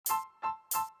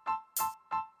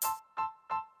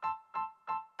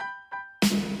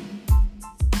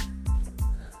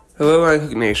Hello, Line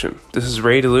Cook Nation. This is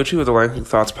Ray DeLucci with the Line Cook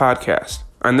Thoughts podcast.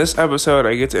 On this episode,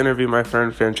 I get to interview my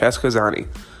friend Francesca Zani.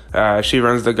 She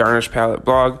runs the Garnish Palate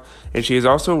blog, and she is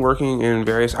also working in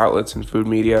various outlets in food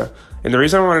media. And the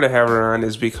reason I wanted to have her on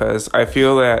is because I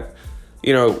feel that,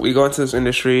 we go into this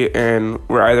industry and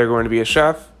we're either going to be a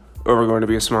chef, or we're going to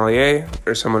be a sommelier,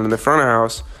 or someone in the front of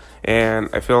house. And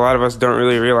I feel a lot of us don't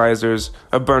really realize there's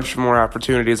a bunch more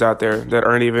opportunities out there that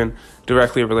aren't even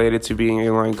directly related to being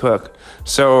a line cook.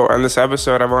 So on this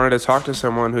episode, I wanted to talk to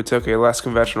someone who took a less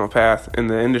conventional path in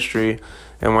the industry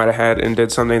and went ahead and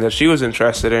did something that she was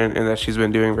interested in and that she's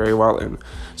been doing very well in.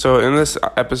 So in this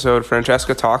episode,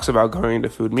 Francesca talks about going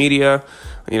into food media.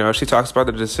 She talks about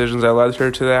the decisions that led her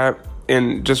to that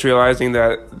and just realizing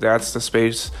that that's the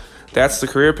space, that's the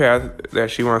career path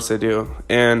that she wants to do.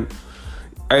 And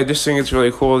I just think it's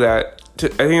really cool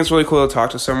to talk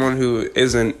to someone who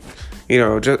isn't in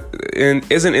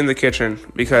the kitchen,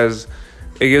 because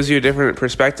it gives you a different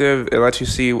perspective. It lets you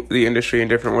see the industry in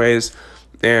different ways.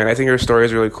 And I think her story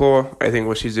is really cool. I think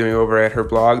what she's doing over at her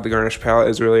blog, The Garnish Palate,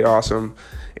 is really awesome.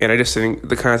 And I just think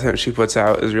the content she puts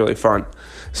out is really fun.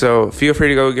 So feel free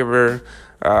to go give her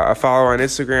a follow on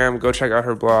Instagram. Go check out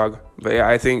her blog. But yeah,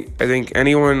 I think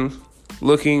anyone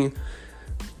looking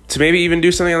to maybe even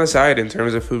do something on the side in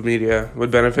terms of food media would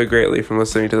benefit greatly from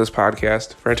listening to this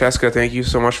podcast. Francesca, thank you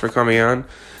so much for coming on.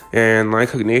 And Line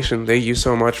Cook Nation, thank you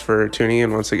so much for tuning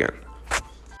in once again.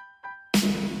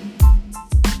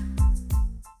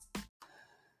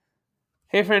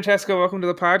 Hey, Francesca, welcome to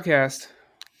the podcast.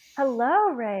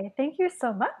 Hello, Ray. Thank you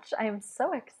so much. I am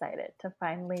so excited to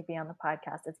finally be on the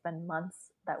podcast. It's been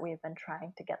months that we've been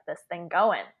trying to get this thing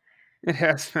going. It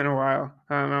has been a while.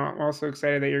 I'm also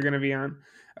excited that you're going to be on.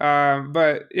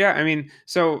 But yeah,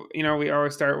 we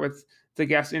always start with the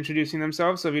guests introducing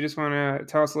themselves. So if you just want to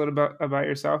tell us a little bit about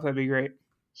yourself, that'd be great.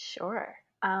 Sure.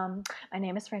 My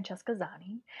name is Francesca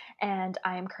Zani, and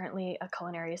I am currently a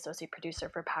culinary associate producer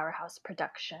for Powerhouse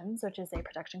Productions, which is a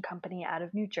production company out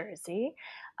of New Jersey.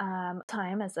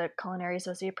 Time as a culinary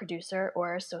associate producer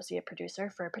or associate producer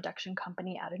for a production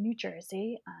company out of New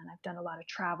Jersey. And I've done a lot of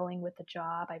traveling with the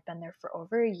job. I've been there for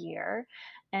over a year.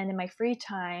 And in my free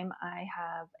time, I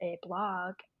have a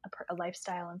blog, a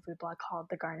lifestyle and food blog called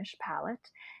The Garnish Palate.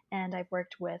 And I've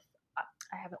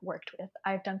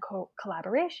done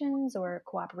collaborations or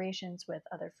cooperations with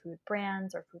other food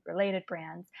brands or food related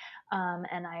brands.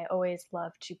 And I always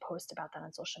love to post about that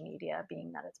on social media,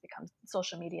 being that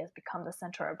social media has become the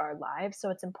center of our lives. So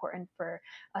it's important for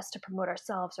us to promote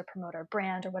ourselves or promote our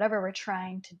brand or whatever we're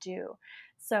trying to do.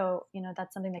 So,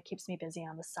 that's something that keeps me busy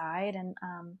on the side and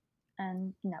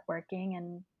networking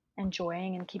and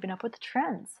enjoying and keeping up with the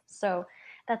trends. So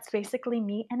that's basically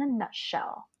me in a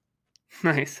nutshell.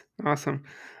 Nice. Awesome.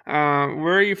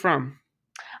 Where are you from?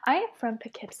 I am from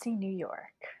Poughkeepsie, New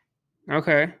York.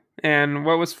 Okay. And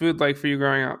what was food like for you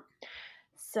growing up?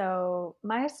 So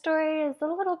my story is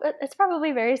it's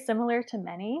probably very similar to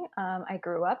many. I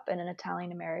grew up in an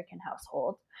Italian-American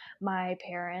household. My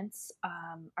parents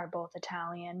are both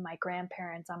Italian. My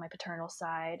grandparents on my paternal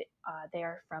side, they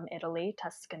are from Italy,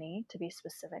 Tuscany to be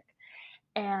specific.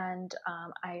 And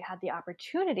I had the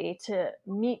opportunity to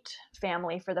meet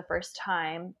family for the first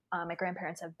time. My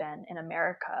grandparents have been in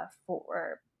America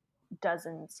for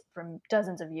dozens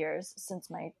of years since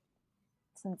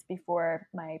before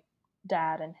my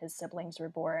dad and his siblings were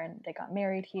born. They got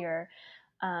married here,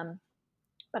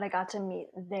 but I got to meet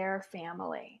their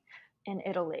family in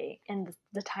Italy, in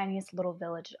the tiniest little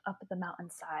village up at the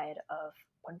mountainside of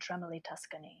Pontremoli,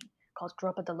 Tuscany, called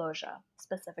Grotta di Loggia,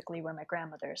 specifically where my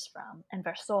grandmother's from, and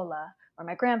Versola, where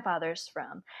my grandfather's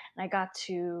from. And I got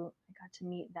to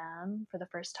meet them for the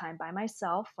first time by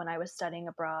myself when I was studying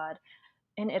abroad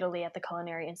in Italy at the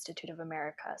Culinary Institute of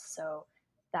America. So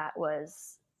that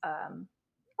was a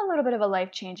little bit of a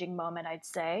life-changing moment, I'd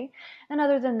say. And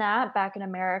other than that, back in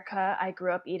America, I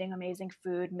grew up eating amazing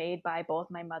food made by both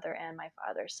my mother and my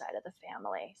father's side of the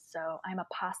family. So I'm a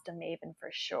pasta maven for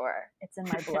sure. It's in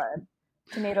my blood.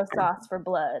 Tomato sauce for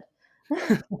blood.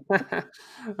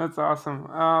 That's awesome.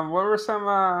 What were some,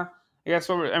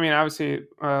 obviously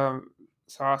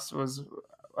sauce was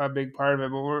a big part of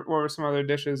it, but what were some other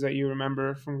dishes that you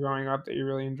remember from growing up that you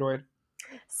really enjoyed?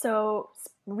 So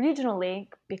regionally,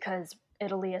 because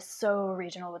Italy is so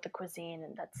regional with the cuisine,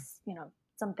 and that's,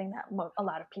 something that a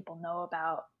lot of people know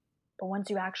about. But when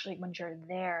you're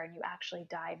there and you actually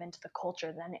dive into the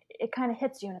culture, then it kind of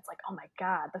hits you and it's like, oh my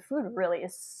God, the food really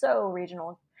is so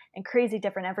regional and crazy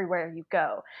different everywhere you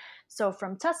go. So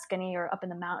from Tuscany or up in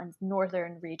the mountains,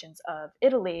 northern regions of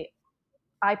Italy,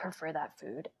 I prefer that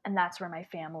food. And that's where my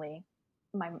family,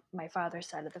 my father's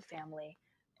side of the family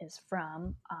is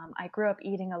from. I grew up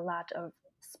eating a lot of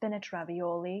spinach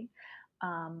ravioli.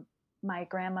 My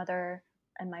grandmother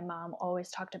and my mom always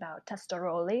talked about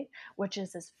testaroli, which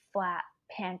is this flat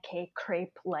pancake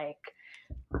crepe like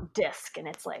disc, and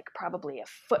it's like probably a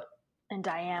foot in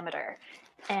diameter.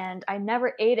 And I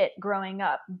never ate it growing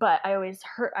up, but I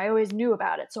always knew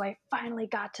about it. So I finally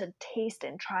got to taste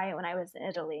and try it when I was in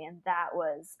Italy, and that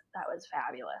was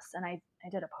fabulous. And I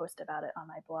did a post about it on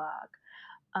my blog.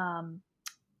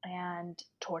 And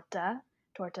torta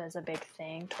is a big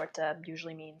thing. Torta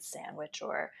usually means sandwich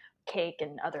or cake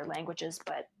in other languages,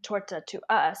 but torta to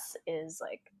us is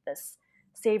like this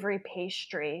savory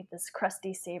pastry, this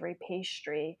crusty savory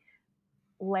pastry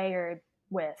layered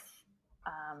with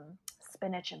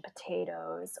spinach and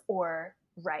potatoes or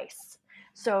rice.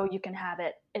 So you can have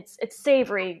it. It's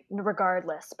savory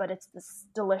regardless, but it's this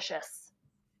delicious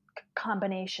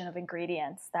combination of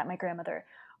ingredients that my grandmother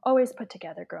always put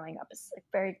together growing up. It's like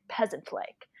very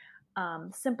peasant-like,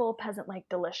 simple, peasant-like,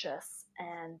 delicious.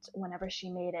 And whenever she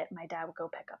made it, my dad would go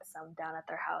pick up some down at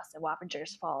their house in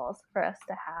Wappingers Falls for us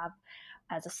to have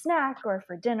as a snack or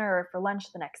for dinner or for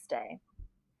lunch the next day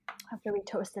after we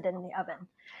toasted it in the oven.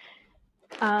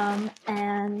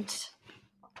 And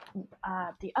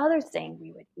the other thing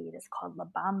we would eat is called la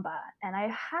bamba, and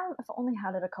I've only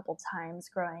had it a couple times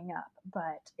growing up,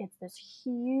 but it's this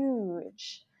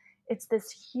huge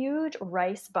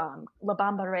rice bomb, la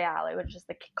bamba reale, which is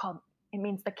it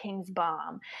means the king's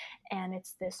bomb, and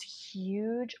it's this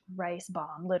huge rice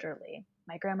bomb, literally.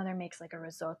 My grandmother makes like a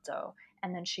risotto,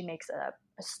 and then she makes a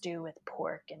stew with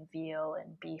pork and veal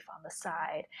and beef on the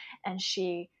side, and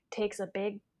she takes a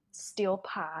big steel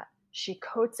pot, she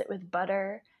coats it with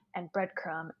butter and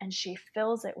breadcrumb, and she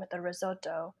fills it with the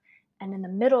risotto, and in the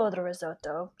middle of the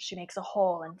risotto she makes a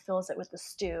hole and fills it with the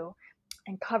stew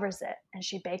and covers it, and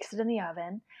she bakes it in the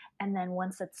oven, and then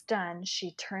once it's done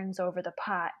she turns over the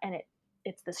pot, and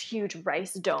it's this huge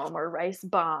rice dome or rice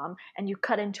bomb, and you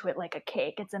cut into it like a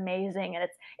cake. It's amazing, and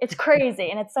it's crazy,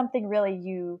 and it's something really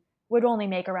you would only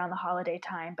make around the holiday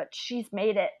time, but she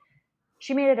made it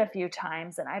a few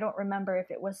times, and I don't remember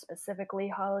if it was specifically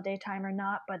holiday time or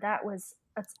not, but that's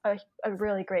a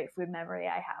really great food memory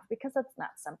I have, because that's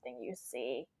not something you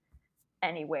see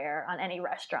anywhere on any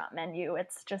restaurant menu.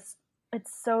 It's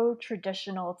so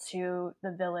traditional to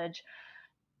the village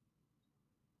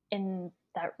in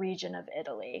that region of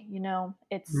Italy.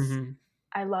 Mm-hmm.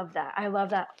 I love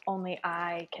that. Only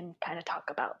I can kind of talk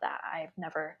about that. I've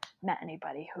never met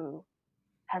anybody who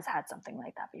has had something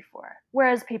like that before.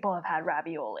 Whereas people have had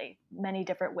ravioli, many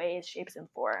different ways, shapes, and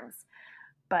forms.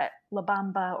 But la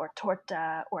bamba or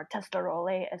torta or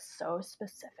testaroli is so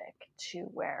specific to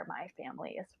where my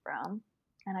family is from.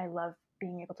 And I love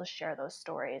being able to share those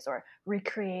stories or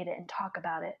recreate it and talk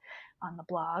about it on the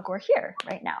blog or here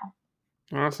right now.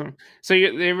 Awesome. So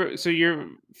your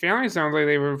family sounds like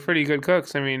they were pretty good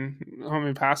cooks. I mean,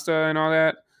 homemade pasta and all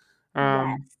that.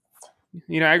 Yes.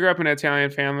 I grew up in an Italian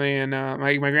family, and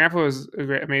my grandpa was a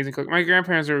great, amazing cook. My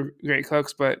grandparents were great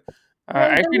cooks, but I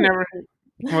Ray actually never.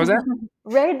 What was that?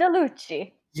 Ray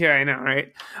DeLucci. Yeah, I know,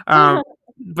 right?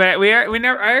 But we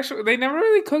never. They never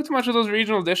really cooked much of those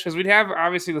regional dishes. We'd have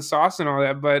obviously the sauce and all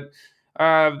that, but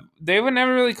they would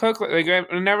never really cook. Like I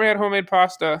never had homemade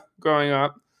pasta growing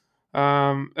up. So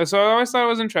I always thought it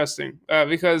was interesting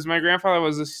because my grandfather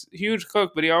was this huge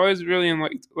cook, but he always really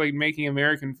liked like making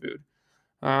American food.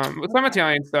 With some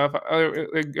Italian stuff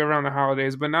like around the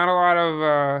holidays, but not a lot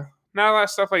of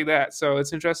stuff like that. So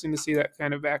it's interesting to see that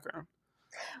kind of background.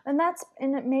 And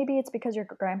maybe it's because your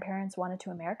grandparents wanted to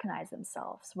Americanize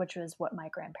themselves, which was what my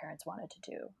grandparents wanted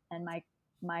to do. And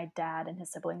my dad and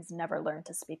his siblings never learned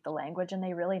to speak the language, and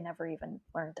they really never even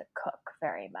learned to cook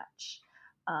very much.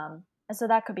 And so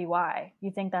that could be why. You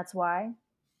think that's why?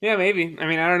 Yeah, maybe. I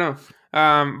mean, I don't know.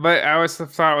 But I always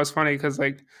thought it was funny because,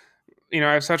 like, I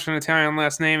have such an Italian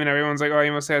last name, and everyone's like, "Oh,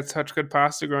 you must have had such good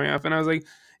pasta growing up." And I was like,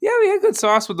 "Yeah, we had good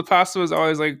sauce, but the pasta was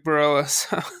always like Barilla."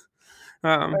 So,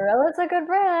 Barilla's a good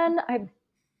brand. I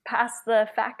passed the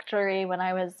factory when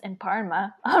I was in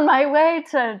Parma on my way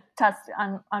to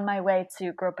on my way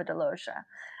to Gropa di Loggia.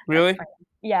 really?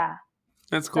 Yeah.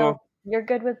 That's cool. So you're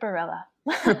good with Barilla.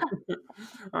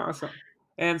 Awesome.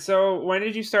 And so, when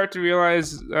did you start to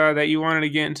realize that you wanted to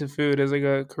get into food as like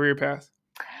a career path?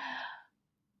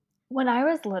 When I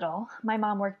was little, my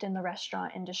mom worked in the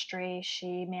restaurant industry.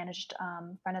 She managed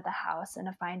front of the house in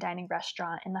a fine dining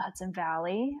restaurant in the Hudson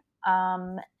Valley.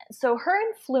 So her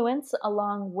influence,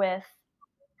 along with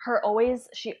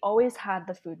she always had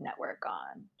the Food Network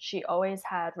on. She always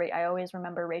had, I always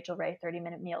remember Rachel Ray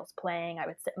 30-minute meals playing. I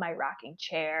would sit in my rocking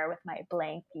chair with my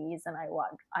blankies and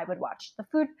I would watch the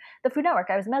Food Network.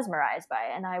 I was mesmerized by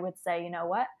it, and I would say, you know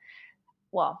what?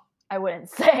 Well, I wouldn't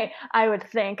say, I would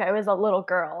think. I was a little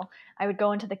girl. I would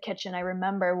go into the kitchen. I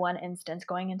remember one instance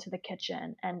going into the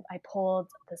kitchen, and I pulled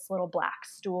this little black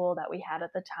stool that we had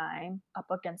at the time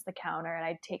up against the counter, and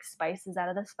I'd take spices out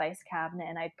of the spice cabinet,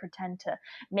 and I'd pretend to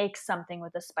make something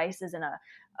with the spices in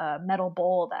a metal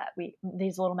bowl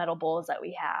these little metal bowls that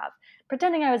we have,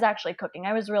 pretending I was actually cooking.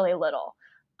 I was really little.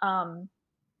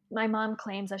 My mom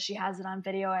claims that she has it on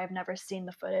video. I've never seen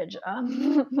the footage.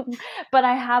 But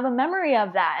I have a memory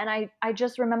of that. And I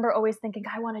just remember always thinking,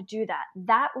 I want to do that.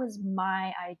 That was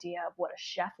my idea of what a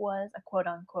chef was, a quote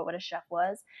unquote, what a chef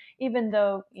was, even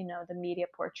though, the media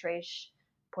portrays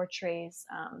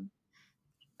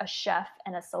a chef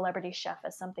and a celebrity chef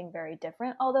as something very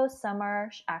different. Although some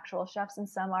are actual chefs and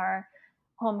some are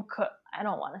home cook. I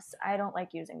don't like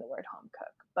using the word home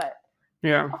cook, but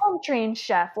Yeah. a home trained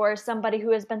chef or somebody who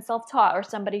has been self-taught or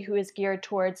somebody who is geared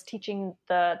towards teaching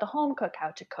the home cook how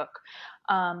to cook.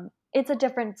 It's a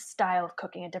different style of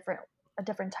cooking, a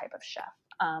different type of chef.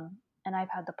 And I've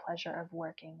had the pleasure of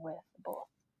working with both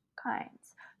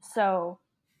kinds. So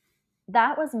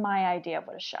that was my idea of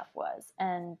what a chef was.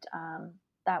 And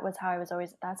that's how I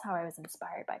was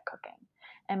inspired by cooking.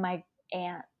 And my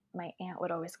aunt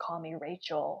would always call me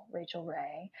Rachel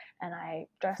Ray, and I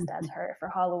dressed as her for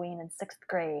Halloween in 6th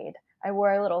grade. I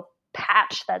wore a little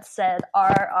patch that said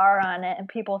RR on it, and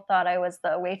people thought I was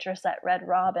the waitress at Red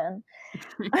Robin.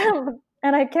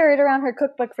 And I carried around her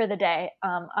cookbook for the day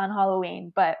on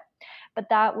Halloween. But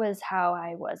that was how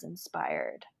I was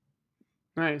inspired.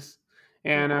 Nice.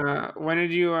 And Yeah. when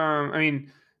did you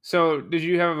so did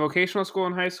you have a vocational school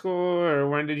in high school, or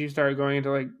when did you start going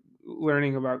into like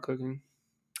learning about cooking?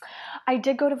 I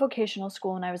did go to vocational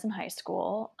school when I was in high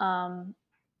school. And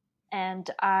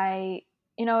I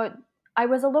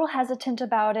was a little hesitant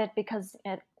about it because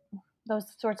those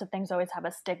sorts of things always have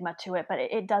a stigma to it, but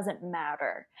it doesn't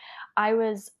matter. I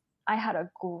had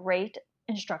a great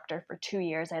instructor for 2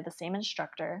 years. I had the same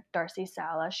instructor, Darcy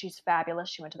Sala. She's fabulous.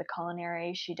 She went to the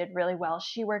culinary. She did really well.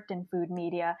 She worked in food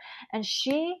media, and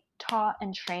she taught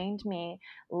and trained me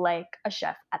like a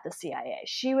chef at the CIA.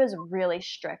 She was really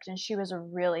strict, and she was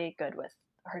really good with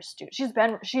her students.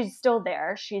 She's still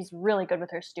there. She's really good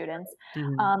with her students.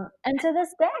 Mhm. And to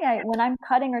this day, when I'm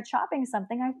cutting or chopping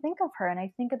something, I think of her and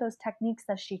I think of those techniques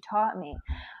that she taught me.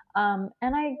 And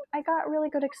I got really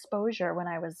good exposure when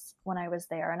I was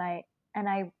there,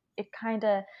 and it kind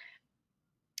of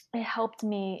it helped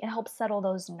settle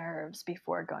those nerves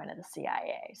before going to the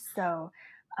CIA. So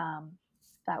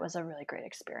that was a really great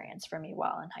experience for me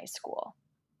while in high school.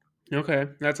 Okay,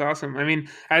 that's awesome. I mean,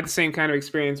 I had the same kind of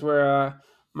experience where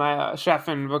my chef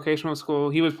in vocational school,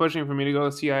 he was pushing for me to go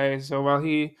to CIA. So while I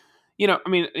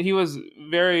mean, he was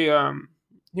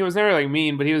never like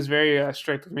mean, but he was very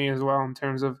strict with me as well in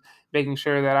terms of making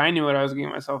sure that I knew what I was getting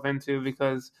myself into.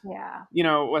 Because Yeah.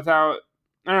 without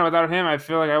I don't know, without him, I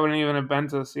feel like I wouldn't even have been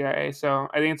to the CIA. So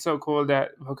I think it's so cool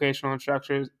that vocational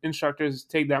instructors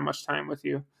take that much time with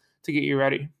you to get you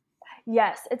ready.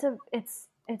 Yes,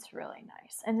 it's really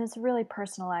nice, and it's a really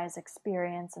personalized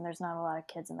experience, and there's not a lot of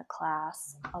kids in the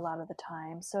class a lot of the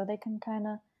time, so they can kind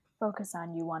of focus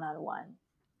on you one on one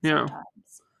Yeah,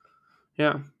 sometimes.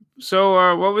 yeah.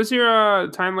 So what was your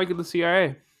time like at the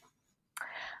CIA?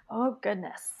 Oh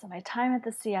goodness, my time at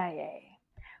the CIA.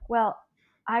 Well,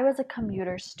 I was a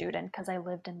commuter student because I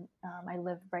lived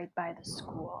right by the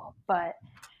school, but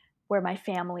where my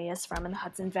family is from in the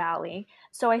Hudson Valley.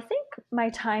 So I think my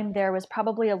time there was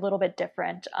probably a little bit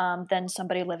different than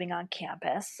somebody living on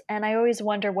campus. And I always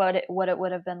wonder what it would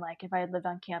have been like if I had lived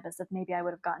on campus, if maybe I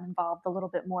would have gotten involved a little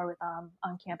bit more with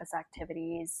on campus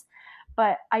activities.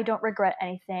 But I don't regret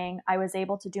anything. I was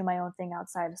able to do my own thing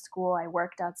outside of school. I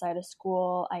worked outside of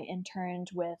school. I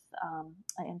interned with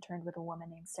a woman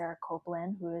named Sarah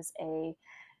Copeland, who is a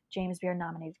James Beard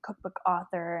nominated cookbook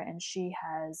author, and she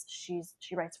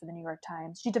writes for the New York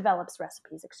Times. She develops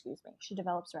recipes, excuse me. She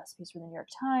develops recipes for the New York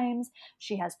Times.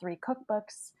 She has 3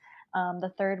 cookbooks.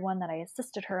 The third one that I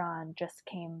assisted her on just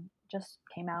came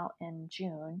out in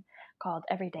June, called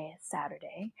Every Day is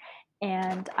Saturday.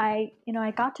 And I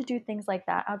got to do things like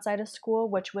that outside of school,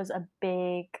 which was a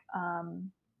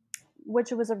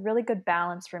really good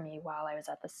balance for me while I was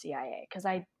at the CIA, because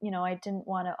I didn't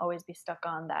want to always be stuck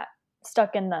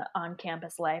in the on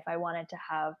campus life. I wanted to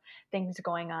have things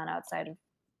going on outside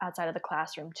of the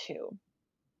classroom too.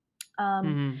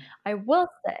 Um, Hmm. I will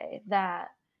say that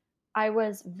I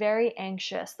was very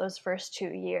anxious those first 2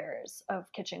 years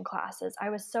of kitchen classes. I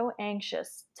was so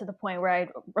anxious to the point where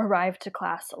I'd arrive to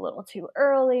class a little too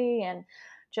early and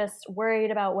just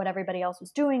worried about what everybody else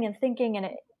was doing and thinking. And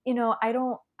I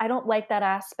don't like that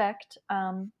aspect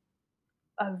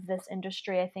of this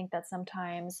industry. I think that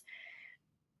sometimes,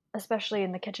 especially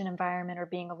in the kitchen environment or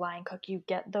being a line cook, you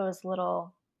get those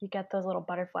little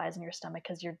butterflies in your stomach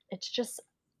because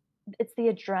it's the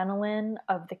adrenaline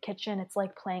of the kitchen. It's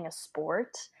like playing a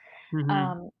sport, Mm-hmm.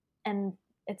 um, and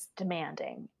it's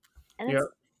demanding, and Yep.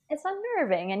 it's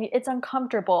unnerving and it's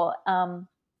uncomfortable.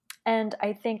 And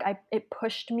I think it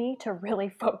pushed me to really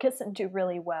focus and do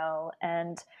really well.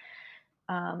 And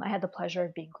I had the pleasure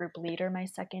of being group leader I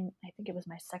think it was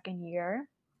my second year,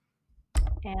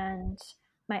 and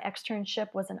my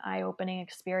externship was an eye-opening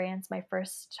experience. My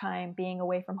first time being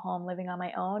away from home, living on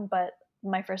my own, but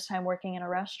my first time working in a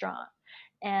restaurant.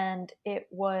 And I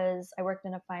worked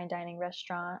in a fine dining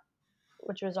restaurant,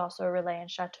 which was also a relais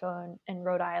and chateau in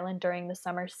Rhode Island during the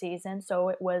summer season. So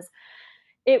it was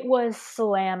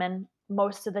slamming.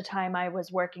 Most of the time I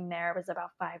was working there, it was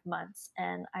about 5 months,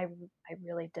 and I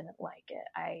really didn't like it.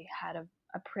 I had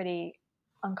a pretty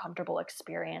uncomfortable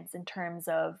experience in terms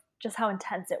of just how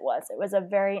intense it was. It was a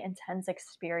very intense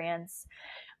experience.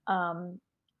 Um,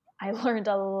 I learned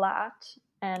a lot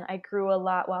and I grew a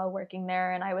lot while working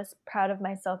there, and I was proud of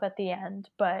myself at the end.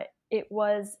 But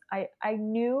I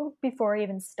knew before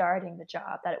even starting the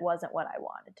job that it wasn't what I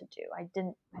wanted to do. I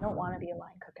don't want to be a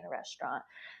line cook in a restaurant.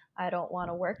 I don't want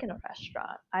to work in a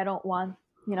restaurant. I don't want,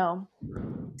 you know,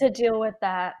 to deal with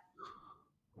that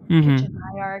kitchen Mm-hmm.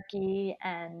 hierarchy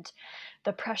and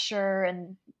the pressure.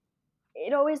 And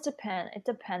it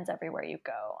depends everywhere you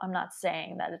go. I'm not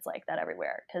saying that it's like that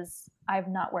everywhere because I've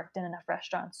not worked in enough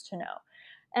restaurants to know.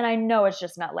 And I know it's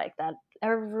just not like that.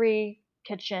 Every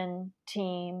kitchen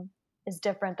team is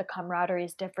different. The camaraderie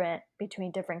is different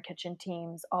between different kitchen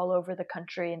teams all over the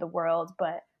country and the world.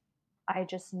 But I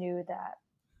just knew that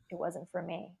it wasn't for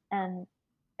me. And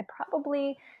I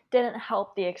probably didn't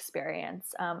help the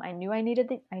experience. I knew I needed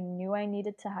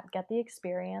to get the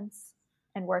experience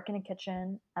and work in a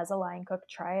kitchen as a line cook,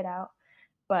 try it out.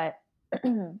 But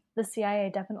the CIA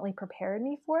definitely prepared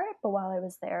me for it. But while I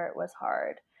was there, it was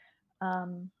hard.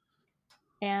 Um,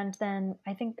 and then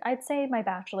I think I'd say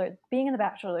being in the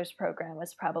bachelor's program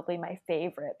was probably my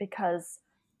favorite because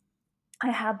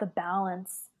I had the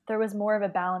balance. There was more of a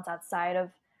balance outside of,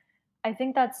 I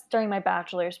think that's during my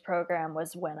bachelor's program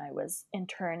was when I was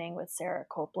interning with Sarah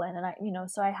Copeland.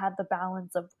 And so I had the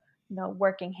balance of,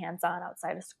 working hands on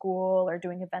outside of school or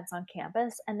doing events on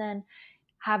campus. And then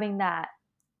having that,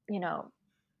 you know,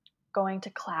 going to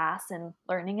class and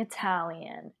learning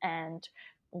Italian and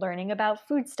learning about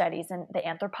food studies and the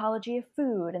anthropology of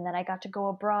food. And then I got to go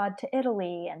abroad to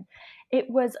Italy. And it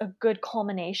was a good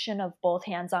culmination of both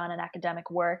hands on and academic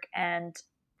work.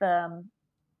 The,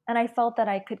 and I felt that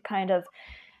I could kind of,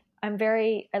 I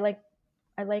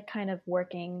like kind of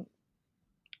working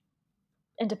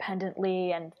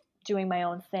independently and doing my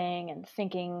own thing and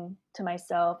thinking to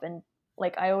myself. And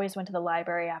like I always went to the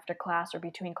library after class or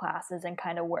between classes and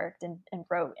kind of worked and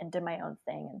wrote and did my own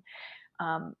thing.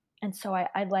 And so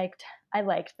I liked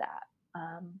that.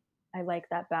 I like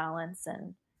that balance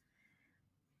and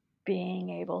being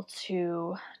able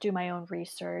to do my own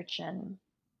research. And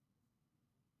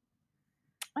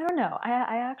I don't know.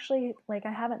 I actually like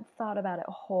I haven't thought about it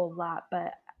a whole lot,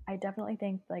 but I definitely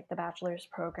think like the bachelor's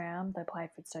program, the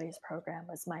applied food studies program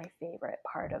was my favorite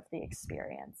part of the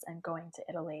experience and going to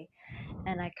Italy.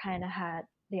 And I kind of had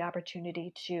the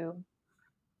opportunity to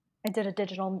I did a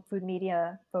digital food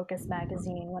media focus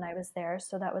magazine when I was there,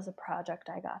 so that was a project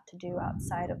I got to do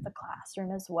outside of the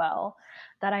classroom as well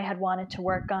that I had wanted to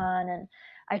work on. And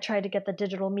I tried to get the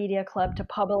digital media club to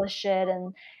publish it,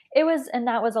 and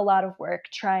that was a lot of work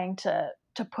trying to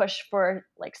push for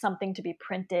like something to be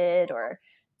printed or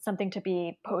something to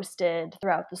be posted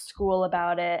throughout the school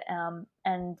about it.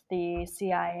 And the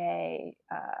CIA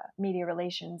media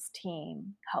relations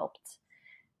team helped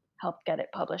get it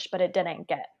published, but it didn't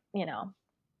get, you know,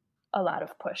 a lot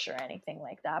of push or anything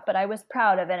like that. But I was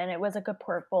proud of it, and it was a good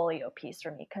portfolio piece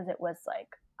for me because it was like,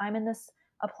 I'm in this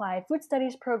applied food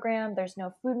studies program. There's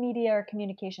no food media or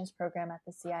communications program at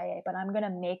the CIA, but I'm going to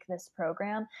make this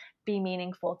program be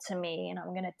meaningful to me, and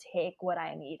I'm going to take what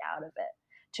I need out of it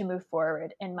to move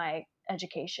forward in my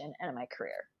education and in my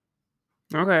career.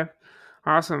 Okay.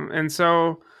 Awesome. And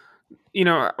so,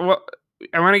 what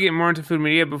I want to get more into food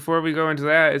media. Before we go into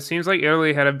that, it seems like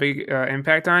Italy had a big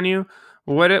impact on you.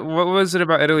 What was it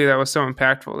about Italy that was so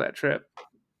impactful that trip?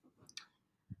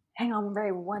 Hang on,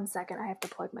 Ray, 1 second. I have to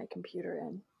plug my computer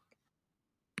in.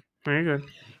 Very good.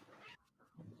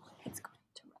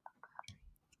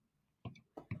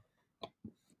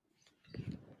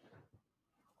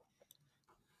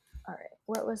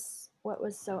 what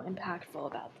was so impactful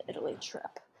about the Italy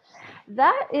trip?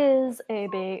 That is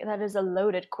a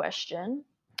loaded question.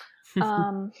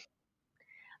 Um,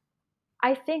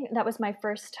 I think that was my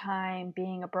first time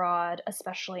being abroad,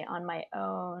 especially on my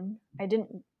own.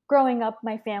 Growing up,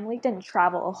 my family didn't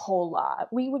travel a whole lot.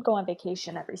 We would go on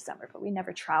vacation every summer, but we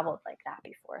never traveled like that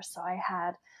before. So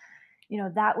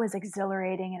that was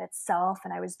exhilarating in itself.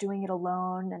 And I was doing it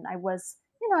alone. And I was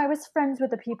friends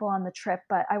with the people on the trip,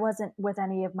 but I wasn't with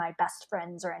any of my best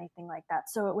friends or anything like that.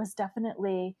 So it was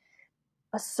definitely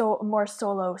more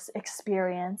solo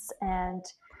experience. And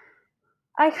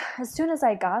as soon as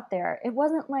I got there, it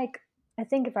wasn't like, I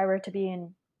think if I were to be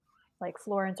in like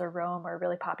Florence or Rome or a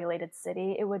really populated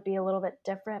city, it would be a little bit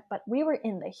different. But we were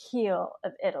in the heel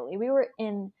of Italy. We were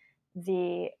in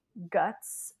the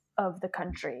guts of the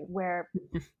country where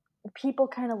people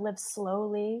kind of live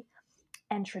slowly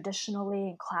and traditionally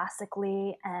and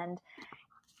classically, and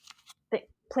the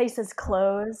places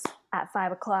close at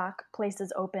 5 o'clock,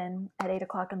 places open at 8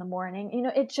 o'clock in the morning.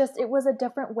 It was a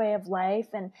different way of life,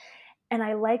 and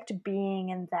I liked being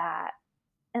in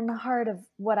the heart of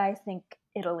what I think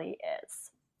Italy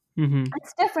is. Mm-hmm.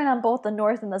 It's different on both the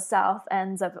north and the south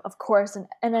ends, of course, in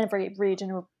every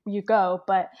region you go.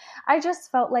 But I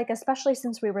just felt like, especially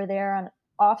since we were there on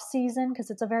off season, because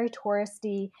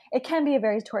it can be a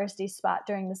very touristy spot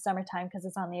during the summertime because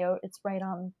it's right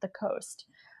on the coast.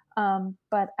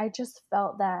 But I just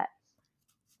felt that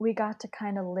we got to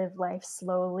kind of live life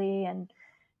slowly and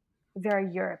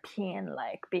very European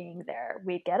like being there.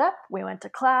 We get up, we went to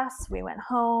class, we went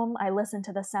home. I listened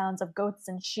to the sounds of goats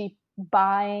and sheep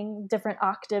buying different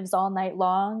octaves all night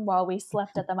long while we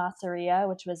slept at the Masseria,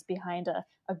 which was behind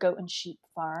a goat and sheep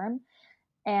farm.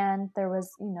 And there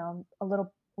was, a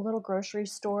little grocery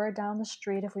store down the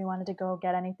street if we wanted to go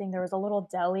get anything. There was a little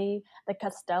deli, the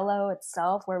Castello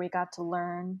itself, where we got to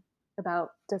learn about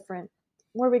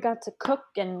where we got to cook,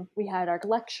 and we had our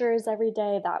lectures every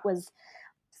day. That was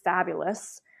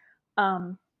fabulous.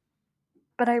 Um,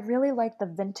 but I really like the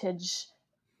vintage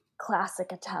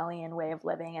classic Italian way of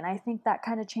living. And I think that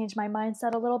kind of changed my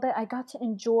mindset a little bit. I got to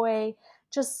enjoy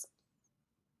just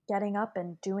getting up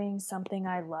and doing something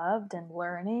I loved and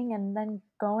learning, and then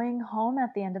going home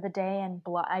at the end of the day. And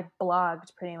I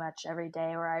blogged pretty much every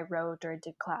day, or I wrote or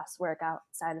did classwork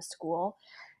outside of school.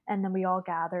 And then we all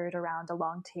gathered around a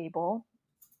long table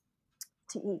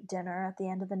to eat dinner at the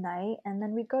end of the night, and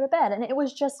then we'd go to bed. And it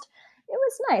was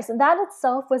nice. And that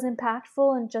itself was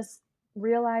impactful, and just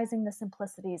realizing the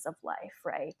simplicities of life,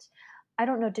 right? I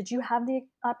don't know, did you have the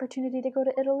opportunity to go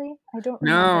to Italy? I don't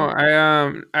No,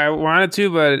 remember. I wanted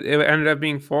to, but it ended up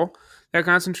being full, that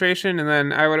concentration, and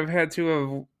then I would have had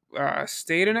to have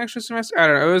stayed an extra semester. I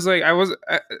don't know. It was like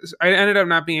I ended up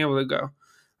not being able to go.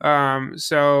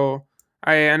 So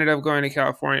I ended up going to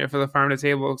California for the farm to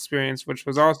table experience, which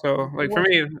was also like for Which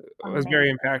me is it was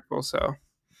very amazing. impactful. So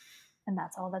And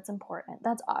that's all that's important.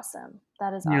 That's awesome.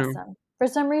 That is you know, awesome. For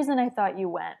some reason, I thought you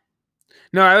went.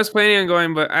 no, I was planning on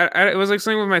going, but it was like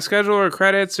something with my schedule or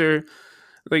credits or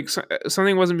like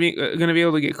something wasn't going to be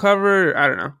able to get covered. I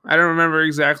don't know. I don't remember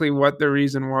exactly what the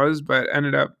reason was, but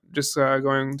ended up just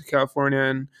going to California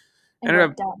and It ended up.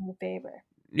 worked out in your favor.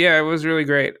 Yeah, it was really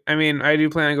great. I mean, I do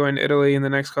plan on going to Italy in the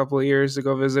next couple of years to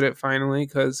go visit it finally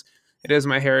because it is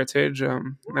my heritage. I'd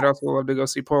also Yes. love to go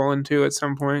see Poland too at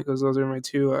some point because those are my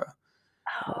two ethnicities.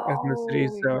 Oh, you're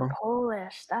So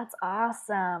Polish. That's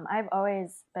awesome.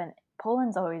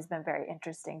 Poland's always been very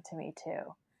interesting to me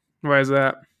too. why is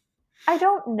that? I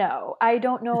don't know. I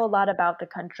don't know a lot about the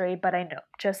country, but I know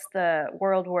just the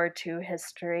World War II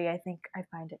history. I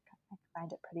find it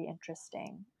pretty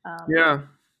interesting. Yeah.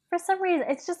 For some reason,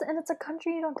 it's a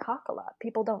country you don't talk a lot.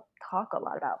 People don't talk a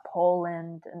lot about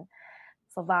Poland and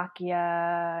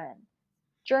Slovakia and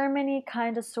Germany,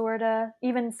 kind of, sort of.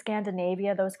 Even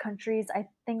Scandinavia, those countries, I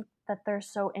think that they're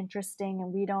so interesting,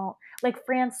 and we don't like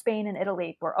France, Spain, and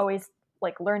Italy. We're always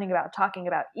like learning about, talking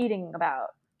about, eating about,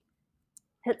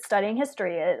 studying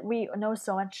history. We know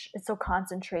so much. It's so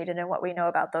concentrated in what we know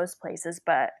about those places.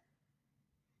 But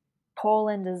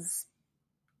Poland is,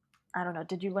 I don't know.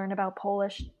 Did you learn about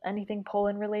anything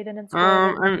Poland related in school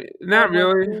when I mean, not World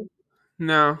War really. II?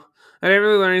 No, I didn't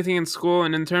really learn anything in school.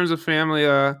 And in terms of family,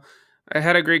 I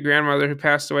had a great grandmother who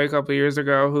passed away a couple of years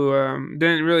ago who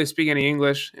didn't really speak any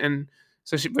English, and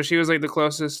but she was like the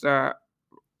closest I've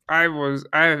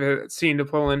seen to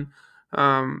Poland.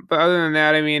 But other than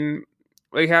that, I mean,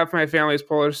 like half my family is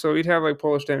Polish, so we'd have like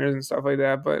Polish dinners and stuff like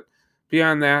that. But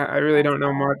beyond that, I really That's don't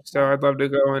know much. So awesome. I'd love to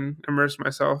go and immerse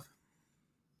myself.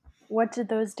 What did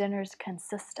those dinners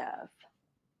consist of?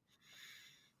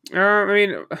 I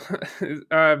mean,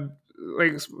 uh,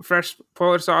 like fresh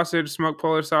Polish sausage, smoked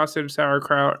Polish sausage,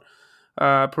 sauerkraut,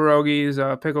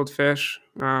 pierogies, pickled fish,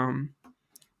 bunch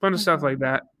of stuff like Mhm.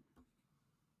 that.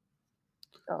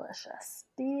 Delicious.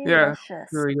 Yeah,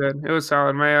 Delicious. really good. It was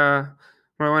solid. My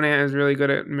one aunt is really good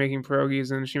at making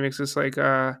pierogies, and she makes this like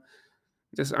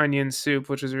this onion soup,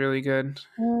 which is really good.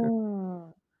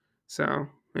 Mm, So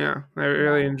yeah, I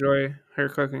really yeah. enjoy her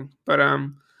cooking. But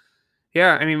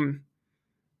yeah, I mean,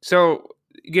 so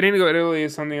getting to go to Italy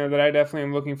is something that I definitely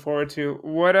am looking forward to.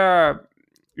 What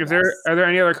if there Yes. are there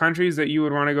any other countries that you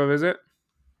would want to go visit?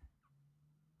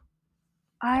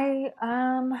 I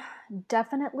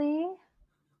definitely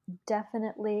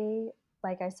definitely,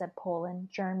 like I said, Poland,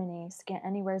 Germany,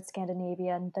 anywhere in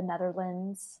Scandinavia, and the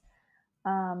Netherlands.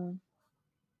 Um,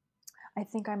 I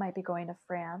think I might be going to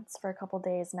France for a couple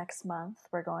days next month.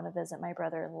 We're going to visit my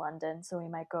brother in London, so we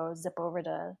might go zip over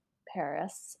to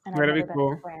Paris. And I've That'd be never been to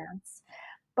cool. France,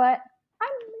 but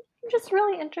I'm just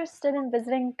really interested in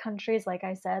visiting countries, like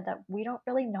I said, that we don't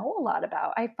really know a lot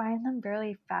about. I find them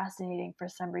very fascinating for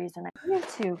some reason. You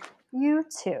too. You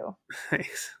too.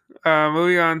 Thanks.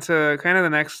 Moving on to kind of the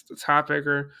next topic,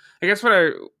 or I guess what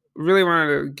I really wanted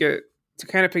to get to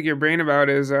kind of pick your brain about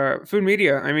is food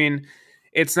media. I mean,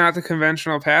 it's not the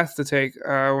conventional path to take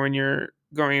when you're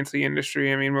going into the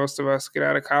industry. I mean, most of us get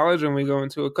out of college and we go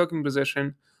into a cooking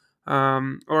position,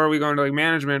 or we go into like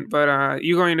management. But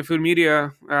you going into food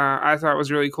media, I thought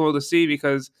was really cool to see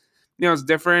because it's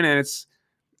different and it's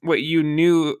what you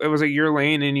knew. It was like your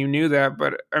lane and you knew that.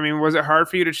 But I mean, was it hard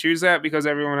for you to choose that because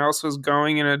everyone else was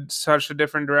going in such a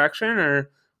different direction, or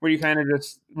were you kind of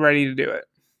just ready to do it?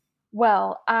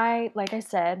 Well, like I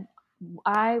said,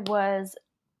 I was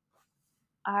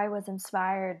I was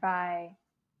inspired by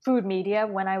food media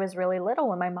when I was really little.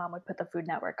 When my mom would put the Food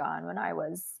Network on when I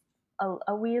was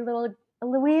a wee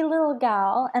little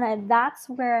gal, and that's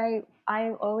where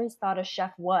I always thought a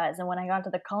chef was. And when I got to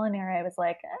the culinary, I was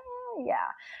like, yeah,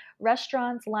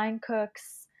 restaurants, line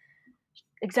cooks,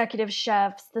 executive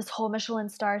chefs, this whole Michelin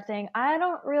star thing. I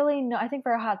don't really know. I think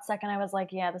for a hot second, I was like,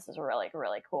 yeah, this is really,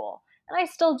 really cool. And I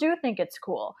still do think it's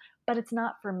cool, but it's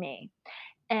not for me.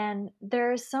 And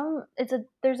there's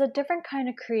a different kind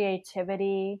of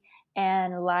creativity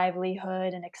and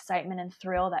livelihood and excitement and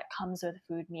thrill that comes with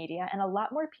food media, and a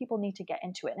lot more people need to get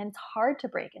into it, and it's hard to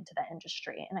break into that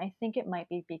industry. And I think it might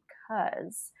be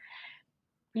because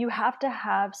you have to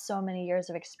have so many years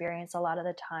of experience a lot of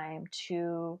the time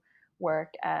to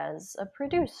work as a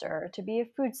producer, to be a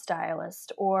food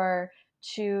stylist, or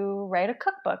to write a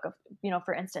cookbook of,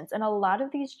 for instance. And a lot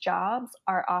of these jobs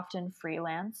are often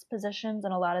freelance positions,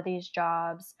 and a lot of these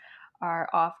jobs are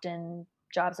often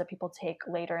jobs that people take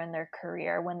later in their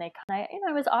career when they kind of,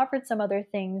 I was offered some other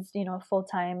things,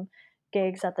 full-time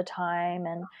gigs at the time,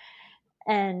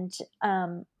 and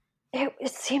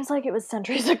it seems like it was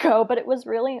centuries ago, but it was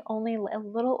really only a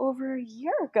little over a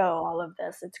year ago, all of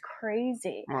this. It's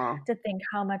crazy Wow. to think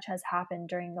how much has happened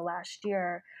during the last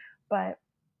year. But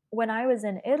when I was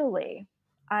in Italy,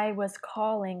 I was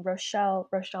calling Rochelle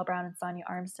Brown and Sonia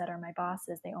Armstead are my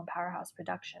bosses. They own Powerhouse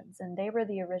Productions, and they were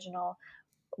the original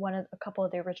one of a couple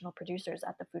of the original producers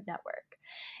at the Food Network.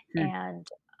 Hmm. And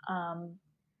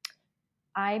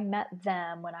I met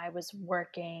them when I was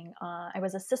working. I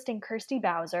was assisting Kirsty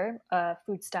Bowser, a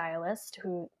food stylist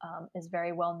who is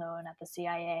very well known at the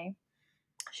CIA.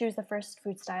 She was the first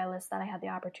food stylist that I had the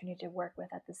opportunity to work with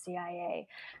at the CIA,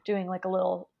 doing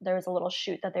there was a little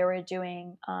shoot that they were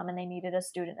doing, and they needed a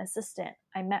student assistant.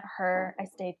 I met her, I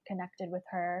stayed connected with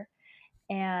her,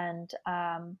 and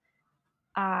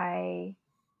I,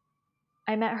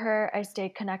 I met her, I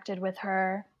stayed connected with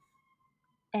her,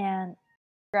 and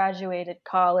graduated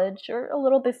college or a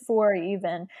little before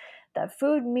even, that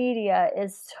food media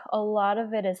is a lot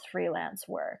of it is freelance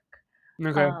work.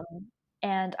 Okay. um,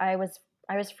 and I was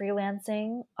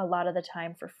freelancing a lot of the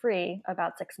time for free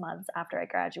about 6 months after I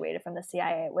graduated from the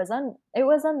CIA. It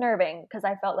was unnerving because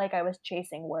I felt like I was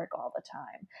chasing work all the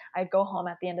time. I'd go home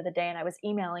at the end of the day and I was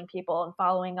emailing people and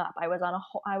following up. I was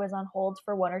on hold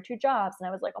for one or two jobs, and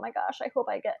I was like, oh my gosh, I hope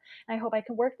I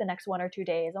can work the next 1 or 2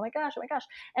 days. Oh my gosh,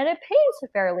 and it pays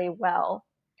fairly well.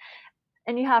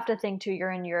 And you have to think too,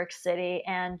 you're in New York City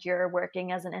and you're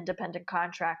working as an independent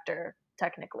contractor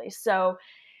technically, so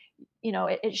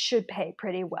it should pay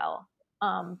pretty well.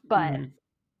 But Mhm.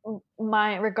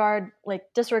 my regard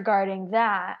like disregarding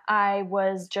that, I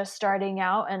was just starting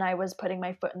out and I was putting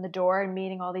my foot in the door and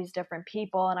meeting all these different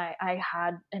people, and I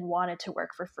had and wanted to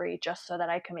work for free just so that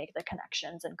I could make the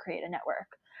connections and create a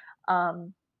network.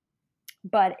 um,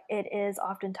 but it is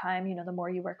oftentimes, the more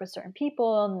you work with certain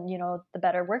people and the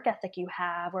better work ethic you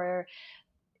have, or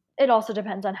it also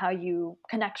depends on how you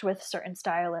connect with certain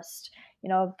stylists.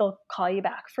 They'll call you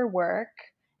back for work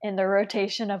in the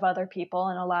rotation of other people,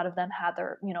 and a lot of them had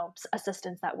their,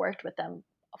 assistants that worked with them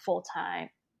full time,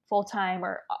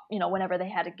 or whenever they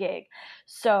had a gig.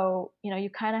 So, you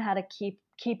kind of had to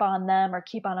keep on them or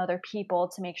keep on other people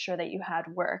to make sure that you had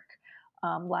work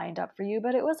lined up for you.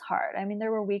 But it was hard. I mean,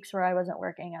 there were weeks where I wasn't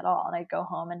working at all, and I'd go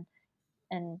home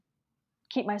and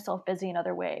keep myself busy in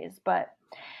other ways. But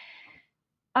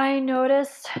I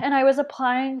noticed, and I was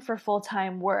applying for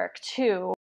full-time work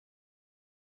too.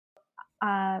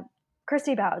 Uh,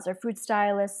 Kirsty Bowser, food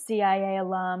stylist, CIA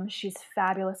alum. She's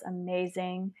fabulous,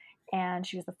 amazing, and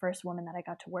she was the first woman that I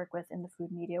got to work with in the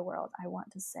food media world. I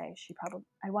want to say she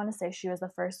was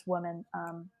the first woman.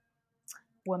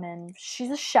 She's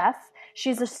a chef.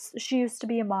 She used to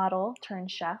be a model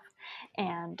turned chef,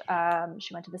 and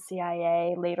she went to the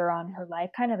CIA later on in her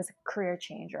life, kind of as a career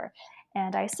changer.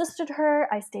 And I assisted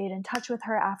her. I stayed in touch with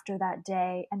her after that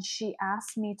day, and she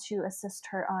asked me to assist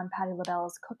her on Patti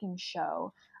LaBelle's cooking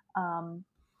show.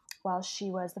 While she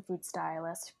was the food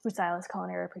stylist,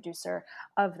 culinary producer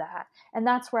of that. And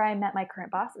that's where I met my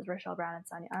current bosses, Rochelle Brown and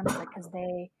Sonia Armstead, because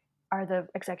they are the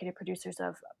executive producers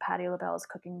of Patti LaBelle's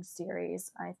cooking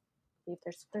series. I believe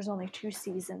there's only 2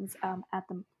 seasons at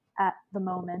the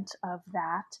moment of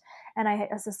that, and I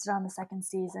assisted on the second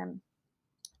season.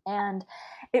 And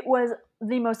it was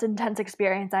the most intense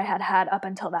experience I had up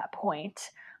until that point.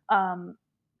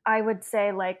 I would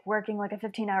say like working like a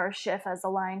 15-hour shift as a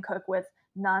line cook with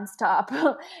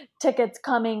nonstop tickets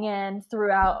coming in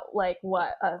throughout like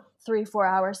what a 3-4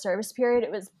 hour service period.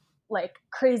 It was like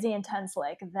crazy intense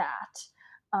like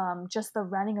that. Just the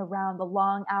running around, the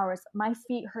long hours, my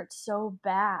feet hurt so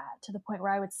bad to the point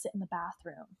where I would sit in the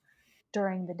bathroom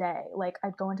during the day. Like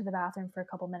I'd go into the bathroom for a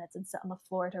couple minutes and sit on the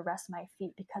floor to rest my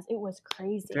feet because it was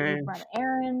crazy. We'd Dang. run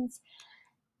errands.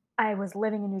 I was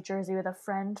living in New Jersey with a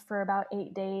friend for about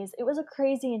 8 days. It was a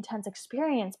crazy, intense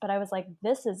experience, but I was like,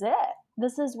 this is it.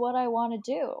 This is what I want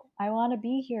to do. I want to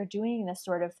be here doing this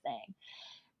sort of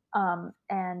thing.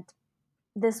 And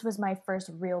this was my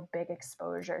first real big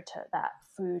exposure to that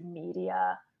food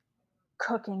media,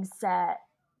 cooking set,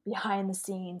 behind the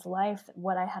scenes life,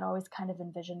 what I had always kind of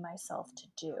envisioned myself to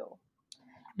do,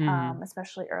 Mm-hmm.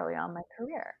 especially early on in my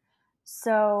career.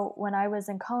 So when I was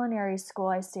in culinary school,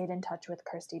 I stayed in touch with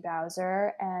Kirsty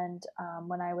Bowser, and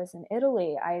when I was in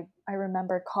Italy, I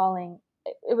remember calling.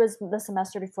 It was the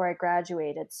semester before I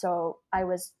graduated, so I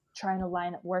was trying to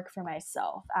line up work for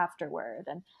myself afterward,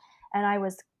 and I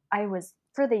was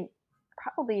for the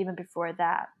probably even before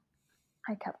that.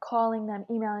 I kept calling them,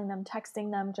 emailing them, texting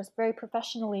them, just very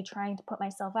professionally trying to put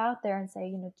myself out there and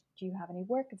say, do you have any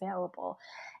work available?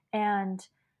 And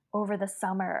over the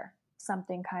summer,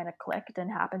 something kind of clicked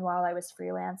and happened while I was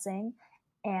freelancing.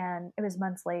 And it was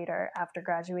months later after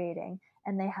graduating,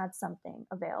 and they had something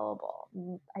available.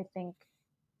 I think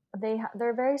they're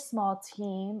a very small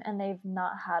team, and they've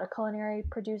not had a culinary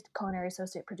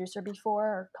associate producer before,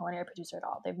 or culinary producer at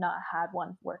all. They've not had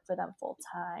one work for them full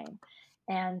time,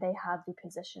 and they had the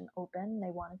position open.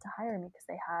 They wanted to hire me because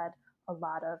they had a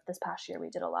lot of this past year. We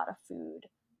did a lot of food,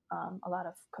 a lot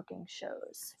of cooking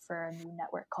shows for a new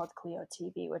network called Clio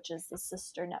TV, which is the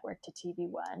sister network to TV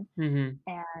One, Mm-hmm.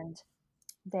 and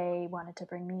they wanted to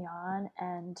bring me on,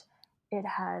 and it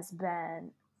has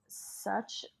been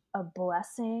such a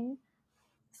blessing,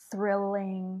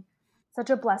 thrilling, such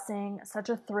a blessing, such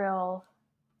a thrill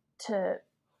to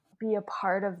be a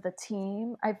part of the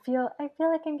team. I feel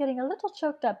like I'm getting a little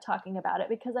choked up talking about it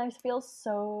because I feel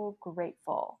so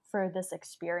grateful for this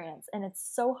experience, and it's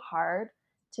so hard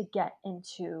to get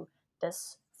into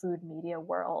this food media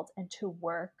world and to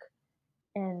work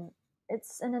in.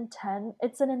 It's an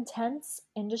intense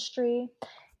industry.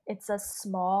 It's a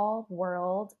small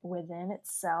world within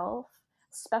itself,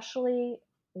 especially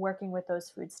working with those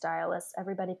food stylists.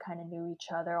 Everybody kind of knew each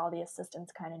other, all the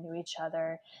assistants kind of knew each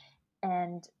other.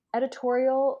 And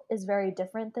editorial is very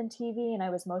different than TV, and I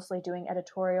was mostly doing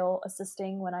editorial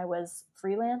assisting when I was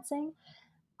freelancing.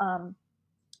 Um,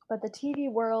 but the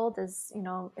TV world is,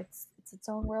 it's its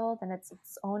own world, and it's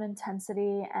its own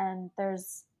intensity, and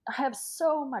I have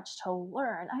so much to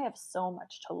learn. I have so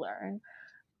much to learn,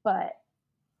 but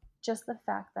just the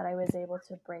fact that I was able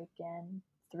to break in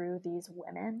through these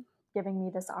women giving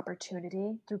me this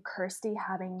opportunity, through Kirsty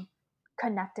having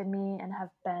connected me and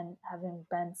having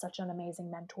been such an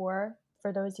amazing mentor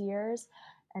for those years,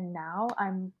 and now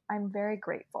I'm very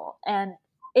grateful. And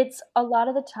it's a lot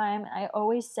of the time, I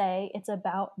always say, it's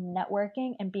about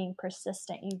networking and being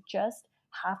persistent. You just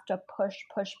have to push,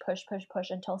 push, push, push, push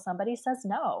until somebody says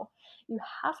no. You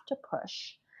have to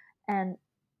push. And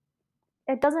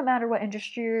it doesn't matter what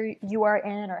industry you are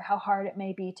in or how hard it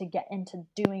may be to get into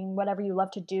doing whatever you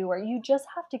love to do, or you just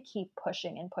have to keep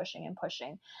pushing and pushing and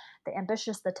pushing. The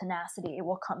ambitious, the tenacity, it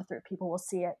will come through. People will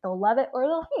see it, they'll love it or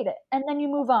they'll hate it, and then you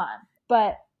move on.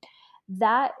 But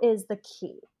that is the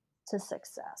key to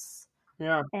success.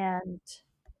 Yeah. And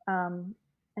um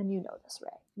and you know this,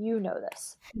 Ray. You know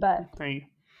this. But Thank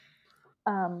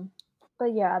you. um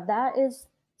but yeah, that is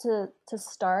to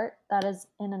start. That is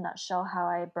in a nutshell how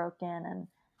I broke in, and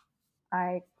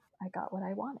I I got what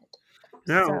I wanted.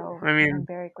 No, So I I'm mean,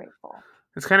 very grateful.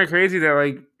 it's kind of crazy that,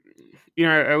 like,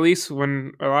 at least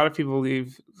when a lot of people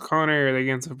leave culinary or they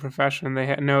get into a profession,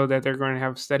 they know that they're going to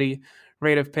have a steady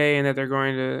rate of pay and that they're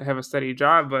going to have a steady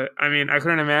job. But I mean, I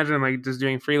couldn't imagine like just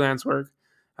doing freelance work.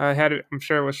 I'm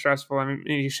sure it was stressful. I mean,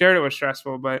 you shared it was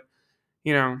stressful, but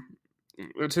you know,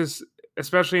 it's just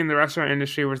especially in the restaurant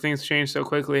industry where things change so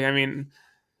quickly. I mean,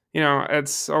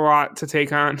 it's a lot to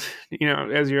take on,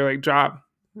 as your like job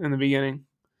in the beginning.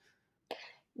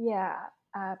 Yeah,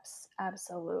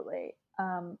 absolutely.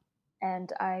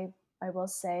 And I will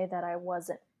say that I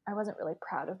wasn't really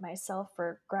proud of myself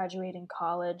for graduating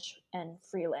college and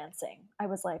freelancing. I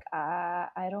was like,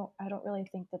 I don't really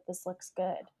think that this looks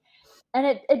good.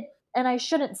 And I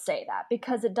shouldn't say that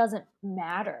because it doesn't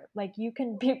matter. Like, you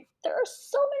can be there are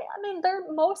so many. I mean,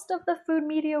 they're most of the food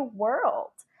media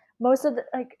world. Most of the,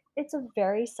 like, it's a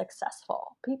very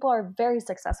successful. People are very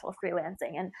successful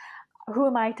freelancing, and who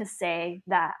am I to say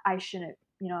that I shouldn't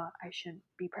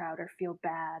be proud or feel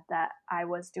bad that I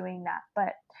was doing that.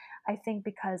 But I think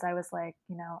because I was like,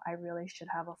 I really should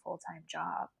have a full-time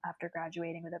job after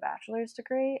graduating with a bachelor's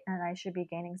degree, and I should be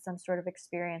gaining some sort of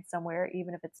experience somewhere,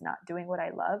 even if it's not doing what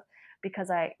I love, because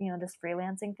this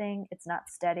freelancing thing, it's not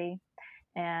steady,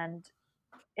 and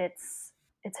it's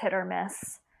hit or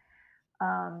miss.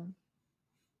 Um,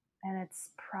 and it's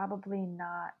probably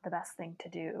not the best thing to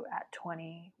do at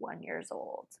 21 years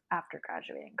old after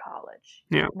graduating college.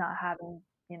 Yeah. Not having,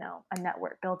 a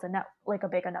network, built like a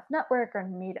big enough network, or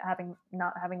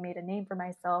not having made a name for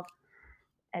myself.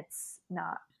 It's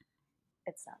not,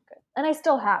 it's not good. And I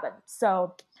still haven't.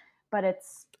 So, but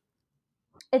it's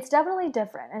definitely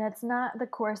different, and it's not the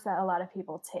course that a lot of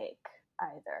people take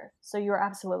either. So you're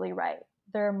absolutely right.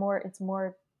 It's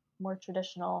more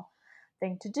traditional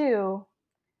thing to do,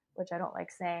 which I don't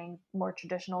like saying more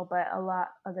traditional, but a lot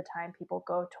of the time people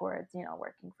go towards,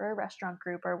 working for a restaurant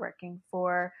group, or working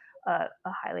for a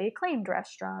highly acclaimed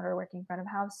restaurant, or working front of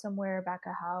house somewhere, back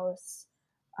of house.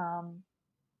 Um,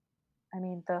 I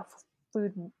mean, the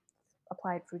food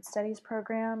applied food studies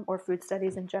program, or food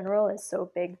studies in general, is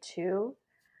so big too.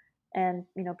 And,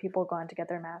 people go on to get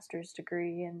their master's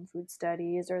degree in food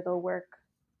studies, or they'll work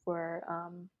for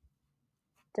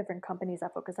different companies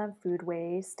that focus on food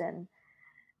waste and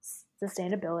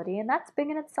sustainability, and that's big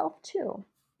in itself too.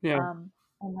 Yeah.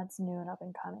 And that's new and up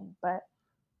and coming. But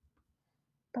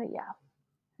yeah.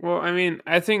 Well, I mean,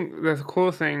 I think the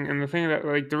cool thing and the thing that,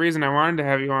 like, the reason I wanted to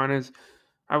have you on is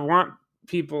I want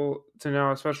people to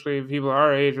know, especially people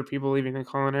our age or people leaving the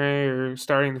culinary or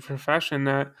starting the profession,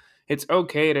 that it's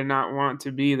okay to not want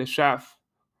to be the chef.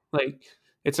 Like,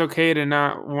 it's okay to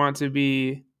not want to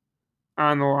be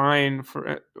on the line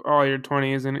for all your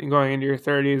 20s and going into your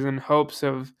 30s in hopes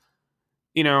of,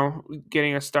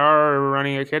 getting a star or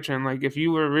running a kitchen. Like, if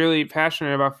you were really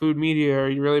passionate about food media, or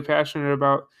you're really passionate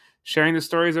about sharing the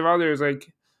stories of others,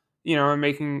 like, and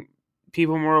making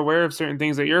people more aware of certain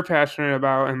things that you're passionate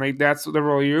about, and like that's the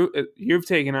role you've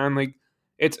taken on. Like,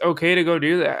 it's okay to go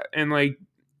do that. And like,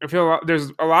 I feel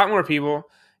there's a lot more people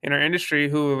in our industry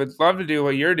who would love to do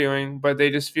what you're doing, but they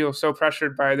just feel so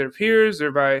pressured by their peers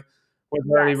or by what's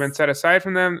already been Yes. set aside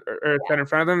from them, or set in Yes.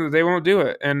 front of them, that they won't do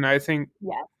it. And I think,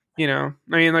 Yes. I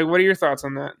mean, like, what are your thoughts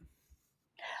on that?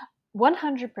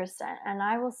 100%. And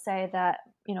I will say that,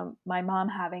 my mom,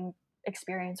 having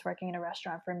experience working in a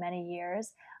restaurant for many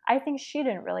years, I think she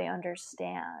didn't really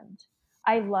understand.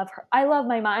 I love her. I love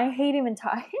my mom. I hate even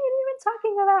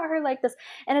talking about her like this.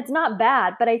 And it's not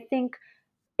bad, but I think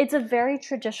it's a very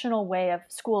traditional way of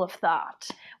school of thought,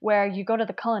 where you go to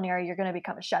the culinary, you're going to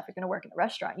become a chef, you're going to work in a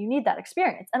restaurant, you need that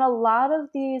experience. And a lot of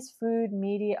these food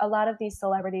media, a lot of these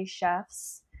celebrity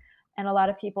chefs, and a lot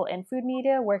of people in food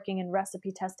media working in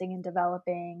recipe testing and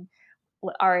developing,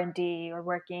 R&D, or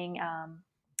working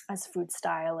as food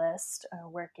stylist, or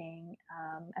working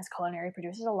as culinary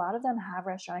producers, a lot of them have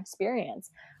restaurant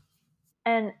experience.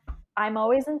 And I'm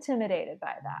always intimidated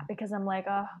by that, because I'm like,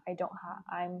 oh,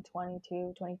 I'm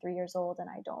 22, 23 years old, and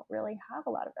I don't really have a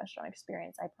lot of restaurant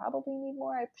experience. I probably need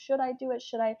more. Should I do it?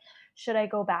 Should I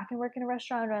go back and work in a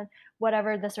restaurant, or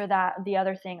whatever, this or that, the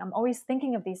other thing? I'm always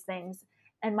thinking of these things.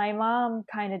 And my mom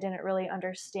kind of didn't really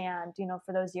understand,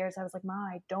 for those years. I was like, Ma,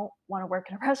 I don't want to work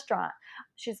in a restaurant.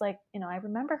 She's like, I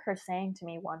remember her saying to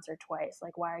me once or twice,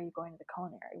 like, why are you going to the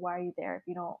culinary? Why are you there if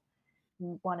you don't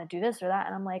want to do this or that?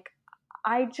 And I'm like,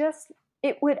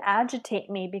 it would agitate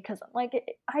me because I'm like,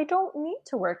 I don't need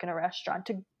to work in a restaurant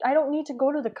I don't need to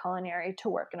go to the culinary to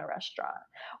work in a restaurant,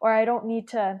 or I don't need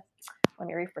to, let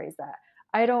me rephrase that.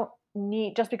 I don't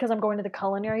need, just because I'm going to the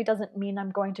culinary doesn't mean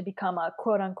I'm going to become a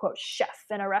quote unquote chef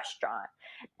in a restaurant.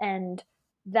 And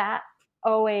that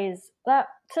that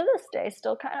to this day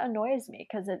still kind of annoys me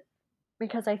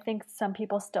because I think some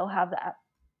people still have that.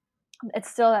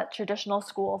 It's still that traditional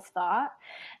school of thought.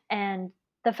 And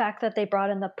the fact that they brought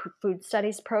in the food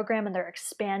studies program and they're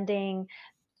expanding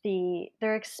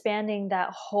that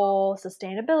whole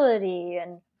sustainability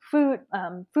and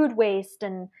food waste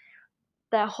and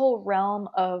that whole realm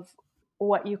of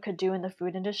what you could do in the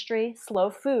food industry. Slow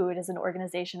Food is an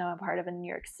organization I'm a part of in New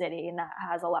York City, and that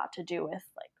has a lot to do with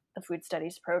like the food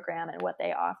studies program and what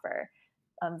they offer,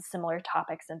 similar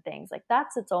topics and things. Like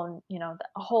that's its own, a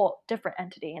whole different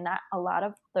entity, and that a lot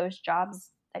of those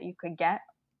jobs that you could get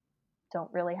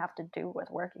don't really have to do with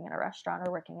working in a restaurant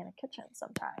or working in a kitchen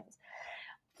sometimes.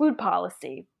 Food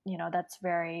policy, that's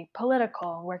very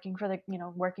political, working for the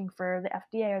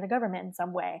FDA or the government in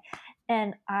some way.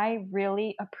 And I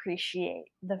really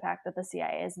appreciate the fact that the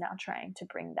CIA is now trying to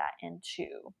bring that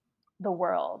into the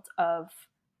world of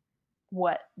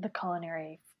what the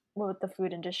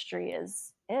food industry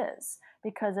is,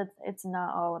 because it's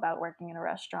not all about working in a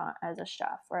restaurant as a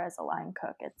chef or as a line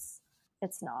cook.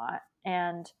 It's not.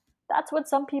 And that's what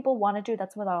some people want to do.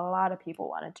 That's what a lot of people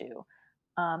want to do.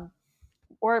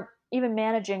 Or even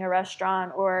managing a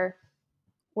restaurant or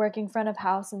working front of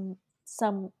house in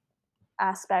some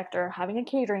aspect, or having a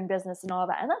catering business and all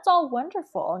that. And that's all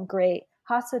wonderful and great.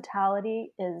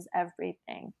 Hospitality is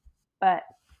everything. But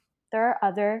there are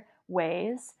other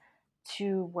ways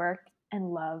to work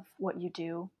and love what you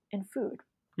do in food.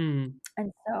 Mm.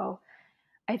 And so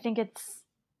I think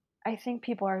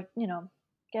people are,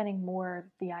 getting more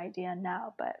the idea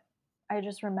now, but I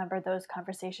just remember those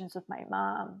conversations with my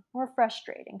mom were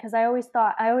frustrating because you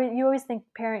always think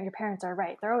your parents are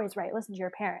right. They're always right. Listen to your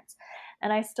parents.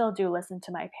 And I still do listen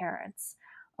to my parents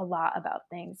a lot about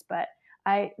things, but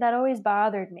that always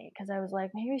bothered me because I was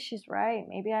like, maybe she's right.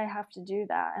 Maybe I have to do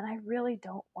that. And I really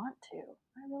don't want to.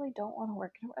 I really don't want to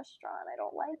work in a restaurant. I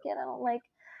don't like it. I don't like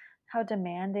how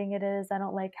demanding it is. I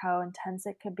don't like how intense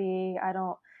it could be.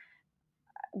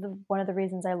 One of the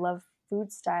reasons I love food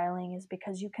styling is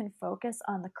because you can focus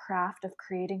on the craft of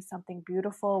creating something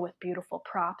beautiful with beautiful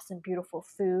props and beautiful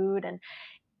food and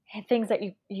things that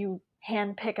you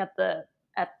hand pick at the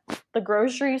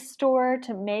grocery store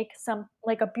to make some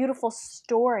like a beautiful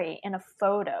story in a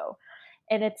photo.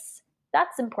 And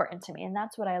that's important to me, and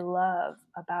that's what I love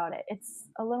about it. It's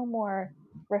a little more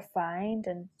refined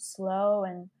and slow,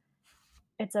 and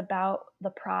it's about the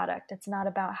product. It's not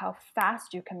about how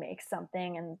fast you can make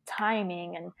something and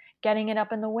timing and getting it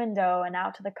up in the window and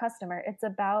out to the customer. It's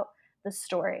about the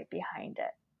story behind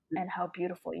it and how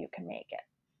beautiful you can make it.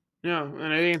 Yeah,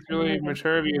 and I think it's And really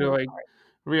mature of you to like part.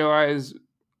 realize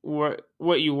what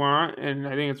you want, and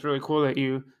I think it's really cool that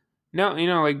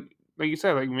like you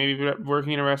said, like maybe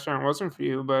working in a restaurant wasn't for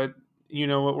you, but you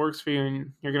know what works for you,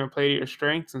 and you're gonna play to your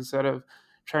strengths instead of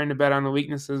trying to bet on the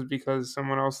weaknesses because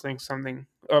someone else thinks something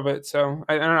of it. So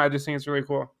I don't know, I just think it's really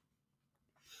cool.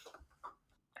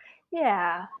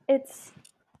 Yeah, it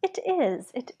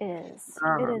is. It is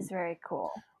Um, very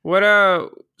cool.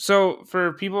 so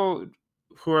for people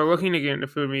who are looking to get into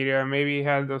food media, maybe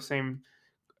had those same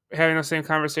having the same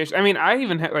conversation. I mean, I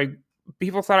even had like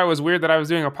people thought I was weird that I was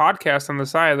doing a podcast on the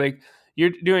side. Like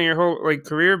you're doing your whole like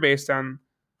career based on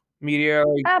media.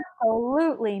 Like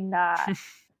Absolutely not.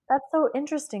 That's so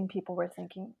interesting. People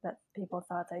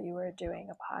thought that you were doing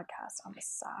a podcast on the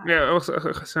yeah, side.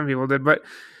 also, some people did, but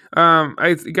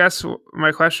I guess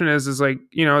my question is like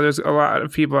there's a lot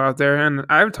of people out there, and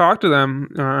I've talked to them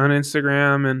on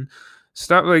Instagram and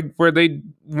stuff like where they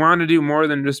want to do more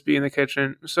than just be in the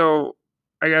kitchen. So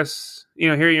I guess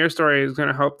hearing your story is going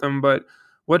to help them, but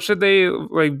what should they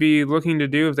like be looking to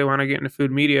do if they want to get into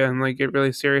food media and like get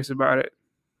really serious about it?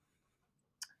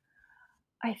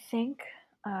 I think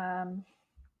um,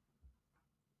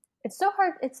 it's so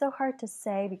hard. It's so hard to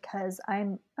say because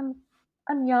I'm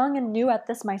young and new at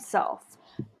this myself.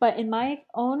 But in my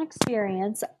own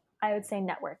experience, I would say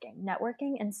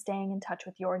networking, and staying in touch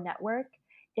with your network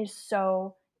is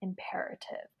so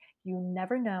imperative. You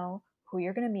never know who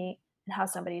you're going to meet and how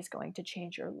somebody is going to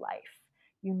change your life.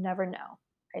 You never know.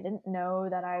 I didn't know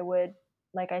that I would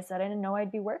like I said, I didn't know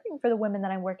I'd be working for the women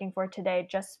that I'm working for today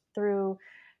just through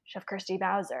Chef Kirsty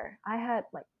Bowser. I had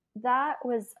like that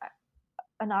was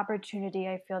an opportunity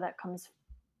I feel that comes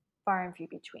far and few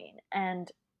between.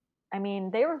 And I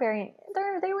mean, they were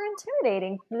they were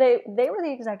intimidating. They were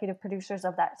the executive producers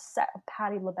of that set of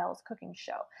Patti LaBelle's cooking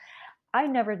show. I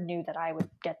never knew that I would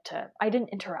get to. I didn't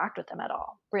interact with them at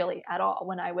all, really at all,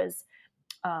 when I was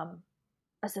um,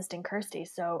 assisting Kirsty.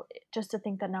 So just to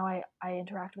think that now I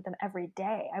interact with them every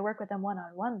day. I work with them one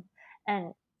on one,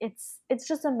 and it's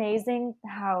just amazing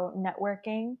how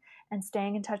networking and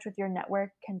staying in touch with your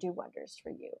network can do wonders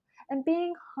for you. And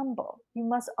being humble, you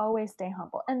must always stay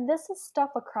humble. And this is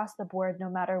stuff across the board, no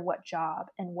matter what job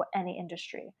and what any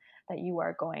industry that you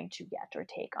are going to get or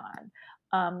take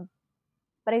on.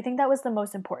 But I think that was the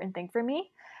most important thing for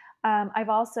me. I've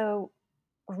also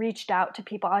reached out to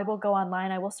people. I will go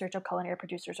online, I will search up culinary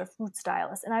producers or food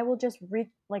stylists, and I will just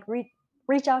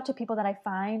reach out to people that I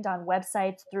find on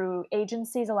websites, through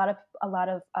agencies. A lot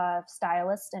of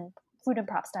stylists and food and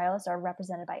prop stylists are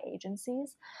represented by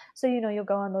agencies. So, you'll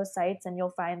go on those sites and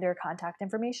you'll find their contact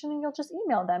information, and you'll just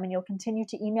email them, and you'll continue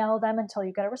to email them until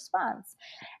you get a response.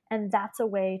 And that's a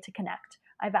way to connect.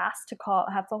 I've asked to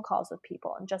have phone calls with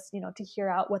people, and just, to hear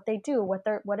out what they do, what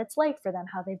it's like for them,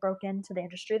 how they broke into the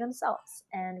industry themselves,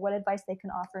 and what advice they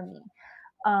can offer me.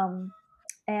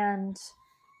 And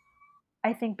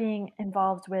I think being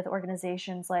involved with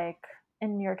organizations like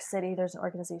in New York City, there's an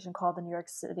organization called the New York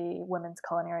City Women's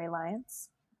Culinary Alliance,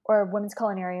 or Women's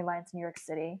Culinary Alliance New York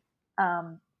City.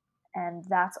 And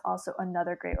that's also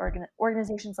another great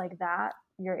organizations like that.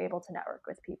 You're able to network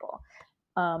with people.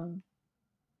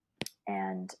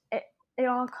 And it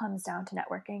all comes down to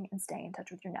networking and staying in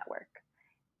touch with your network.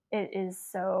 It is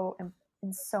so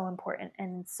important,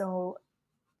 and so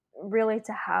really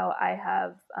to how I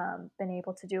have been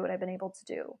able to do what I've been able to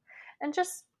do. And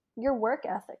just your work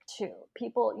ethic too.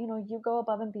 People, you go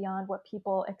above and beyond what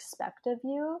people expect of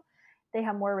you. They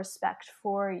have more respect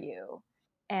for you,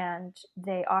 and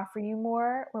they offer you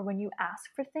more, or when you ask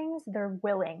for things, they're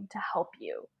willing to help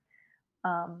you.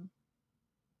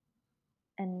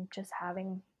 And just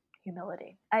having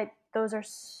humility. Those are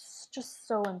just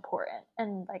so important.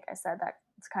 And like I said, that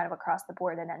it's kind of across the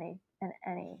board in any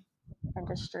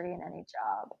industry, in any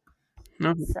job.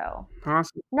 No. So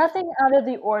Awesome. nothing out of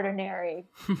the ordinary,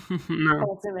 No.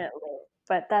 ultimately.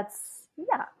 But that's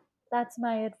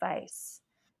my advice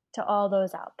to all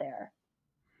those out there.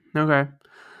 Okay.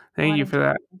 Thank you for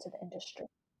that. Into the industry.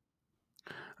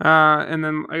 And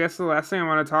then I guess the last thing I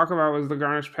want to talk about was the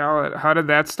Garnish Palette. How did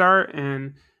that start,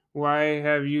 and why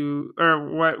do you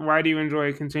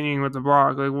enjoy continuing with the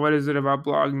blog? Like, what is it about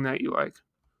blogging that you like?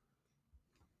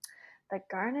 The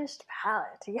Garnished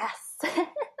Palette, yes.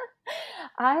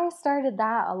 I started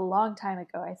that a long time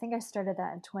ago. I think I started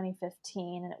that in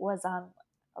 2015, and it was on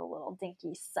a little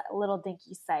dinky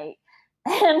site.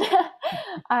 And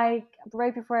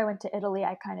right before I went to Italy,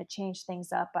 I kind of changed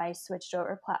things up. I switched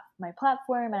over my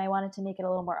platform, and I wanted to make it a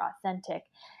little more authentic.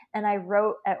 And I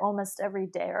wrote at almost every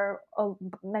day, or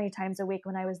many times a week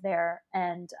when I was there.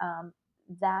 And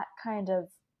that kind of,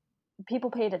 people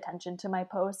paid attention to my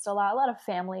posts a lot. A lot of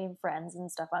family and friends and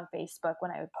stuff on Facebook,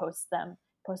 when I would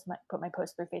put my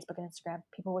posts through Facebook and Instagram,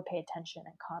 people would pay attention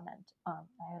and comment.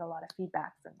 I had a lot of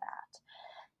feedback from that.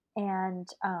 And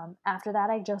after that,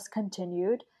 I just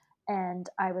continued. And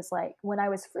I was like, when I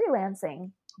was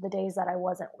freelancing, the days that I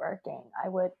wasn't working, I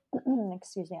would,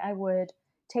 I would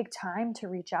take time to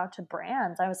reach out to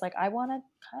brands. I was like, I want to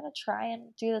kind of try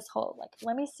and do this whole, like,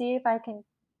 let me see if I can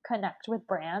connect with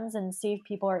brands and see if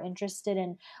people are interested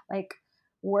in like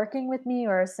working with me,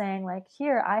 or saying like,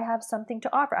 here, I have something to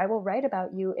offer. I will write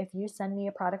about you if you send me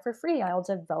a product for free. I'll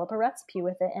develop a recipe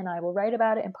with it, and I will write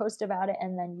about it and post about it,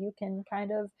 and then you can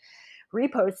kind of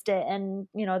repost it, and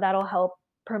that'll help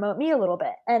promote me a little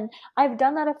bit. And I've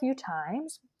done that a few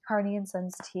times. Harney and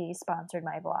Sons Tea sponsored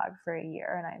my blog for a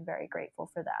year, and I'm very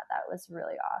grateful for that. That was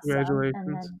really awesome. Congratulations.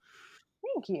 And then,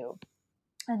 thank you.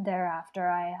 And thereafter,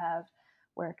 I have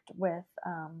worked with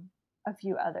a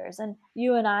few others, and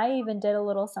you and I even did a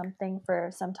little something for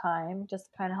some time, just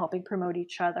kind of helping promote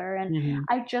each other. And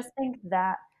I just think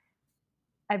that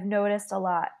I've noticed a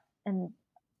lot in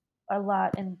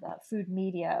the food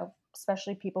media,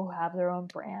 especially people who have their own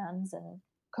brands and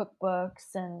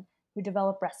cookbooks, and who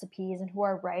develop recipes, and who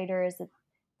are writers, that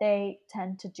they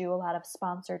tend to do a lot of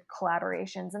sponsored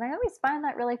collaborations. And I always find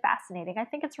that really fascinating. I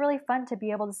think it's really fun to be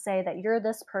able to say that you're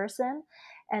this person,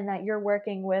 and that you're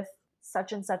working with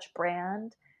such and such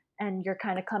brand, and you're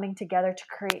kind of coming together to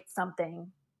create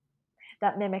something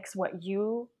that mimics what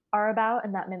you are about,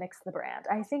 and that mimics the brand.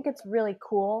 I think it's really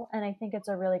cool, and I think it's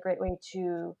a really great way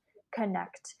to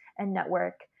connect and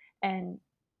network and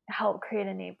help create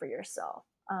a name for yourself.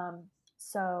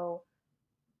 So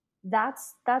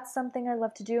that's something I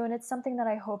love to do, and it's something that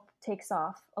I hope takes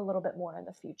off a little bit more in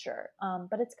the future.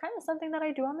 But it's kind of something that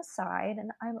I do on the side,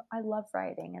 and I love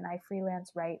writing, and I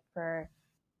freelance write for.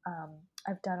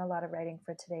 I've done a lot of writing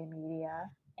for Today Media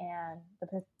and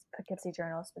the Poughkeepsie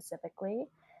Journal specifically,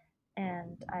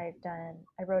 and I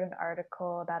wrote an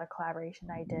article about a collaboration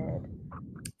I did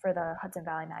for the Hudson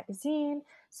Valley Magazine.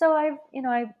 So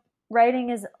writing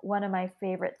is one of my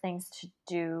favorite things to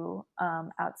do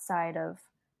outside of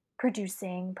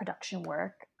production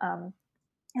work, and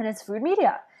it's food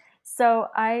media. So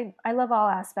I love all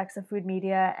aspects of food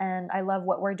media, and I love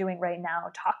what we're doing right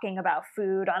now, talking about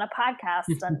food on a podcast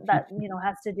that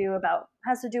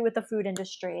has to do with the food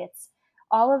industry. It's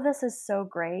all of this is so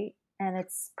great, and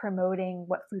it's promoting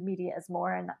what food media is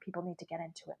more, and that people need to get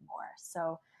into it more.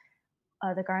 So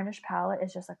the Garnish Palette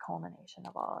is just a culmination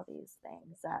of all of these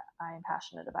things that I'm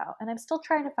passionate about. And I'm still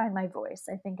trying to find my voice.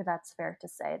 I think that's fair to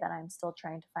say that I'm still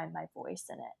trying to find my voice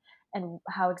in it and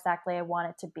how exactly I want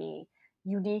it to be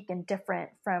unique and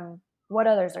different from what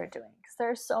others are doing. Because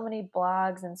there's so many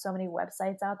blogs and so many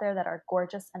websites out there that are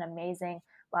gorgeous and amazing.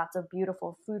 Lots of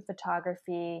beautiful food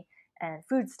photography and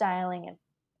food styling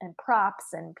and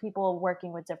props and people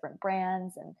working with different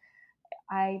brands. And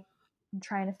I'm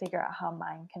trying to figure out how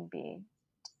mine can be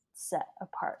set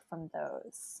apart from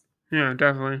those. Yeah,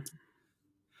 definitely.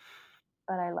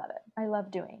 But I love it. I love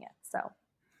doing it. So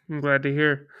I'm glad to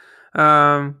hear.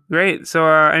 Great. So,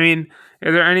 I mean,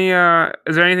 is there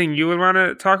anything you would want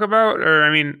to talk about? Or,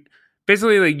 I mean,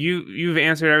 basically, like you've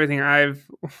answered everything I've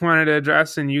wanted to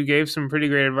address, and you gave some pretty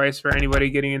great advice for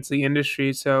anybody getting into the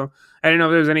industry. So, I didn't know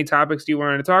if there's any topics you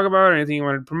wanted to talk about, or anything you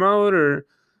wanted to promote, or,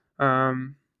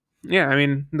 yeah, I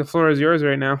mean, the floor is yours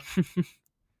right now.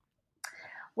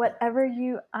 whatever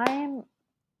you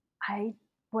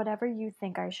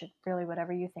think I should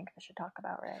talk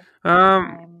about, Ray.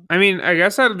 I mean, I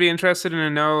guess I'd be interested to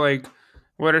know, like,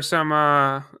 what are some,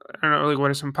 I don't know, like,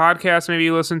 what are some podcasts maybe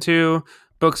you listen to,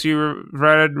 books you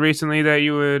read recently that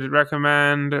you would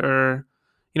recommend, or,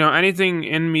 anything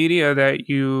in media that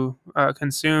you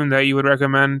consume that you would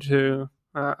recommend to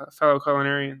fellow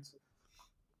culinarians.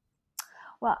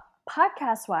 Well,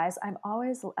 podcast wise, I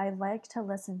like to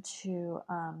listen to,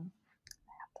 I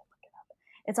have to look it up.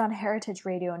 It's on Heritage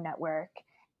Radio Network,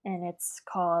 and it's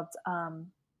called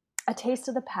A Taste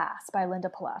of the Past by Linda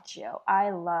Palacio. I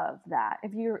love that.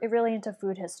 If you're really into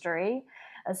food history,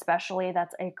 especially,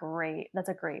 that's a great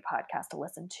podcast to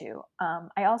listen to.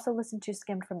 I also listen to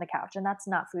Skimmed from the Couch, and that's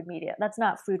not food media. That's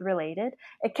not food related.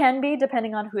 It can be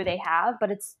depending on who they have,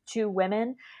 but it's two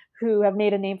women who have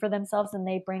made a name for themselves, and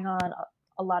they bring on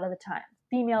a lot of the time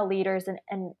female leaders in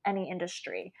any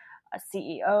industry,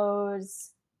 CEOs,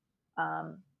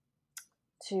 from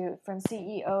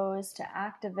CEOs to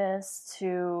activists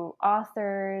to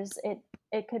authors.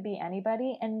 It could be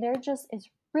anybody, and it's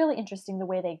really interesting the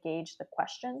way they gauge the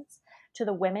questions to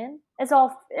the women.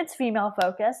 It's female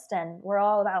focused, and we're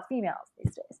all about females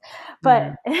these days.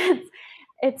 But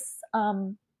it's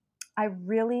I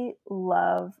really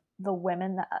love the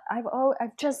women that I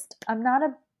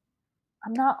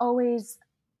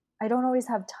don't always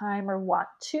have time or want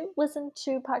to listen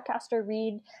to podcasts or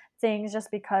read things, just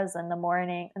because in the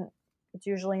morning, and it's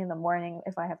usually in the morning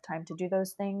if I have time to do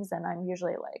those things, and I'm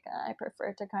usually like, I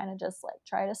prefer to kind of just like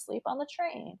try to sleep on the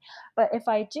train. But if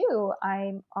I do,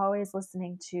 I'm always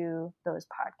listening to those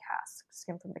podcasts,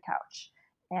 Skim from the Couch.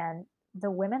 And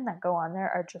the women that go on there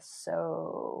are just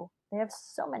they have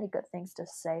so many good things to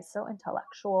say, so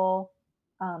intellectual,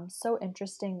 so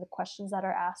interesting. The questions that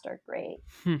are asked are great.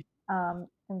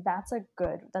 And that's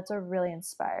a really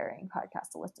inspiring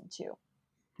podcast to listen to.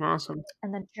 Awesome.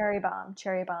 And then Cherry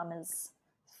Bomb is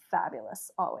fabulous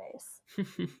always.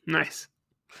 Nice.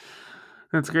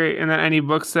 That's great. And then any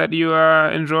books that you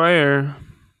enjoy, or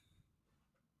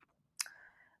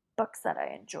books that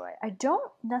I enjoy? I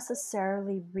don't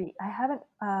necessarily read. I haven't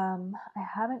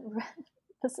read.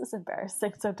 This is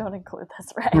embarrassing, so don't include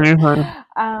this, right?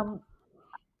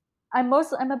 I'm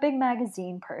a big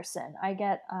magazine person. I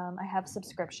have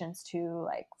subscriptions to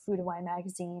like Food and Wine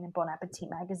magazine and Bon Appetit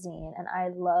magazine, and I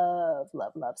love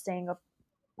staying up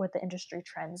with the industry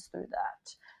trends through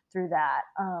that.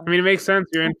 I mean, it makes sense.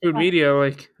 You're in food media,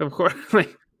 like, of course.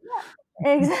 Like,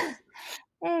 yeah,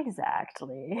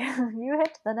 exactly. You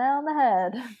hit the nail on the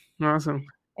head. Awesome.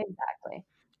 Exactly.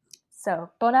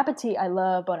 So Bon Appetit, I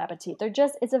love Bon Appetit.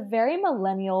 It's a very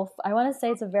millennial, I want to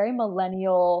say it's a very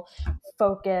millennial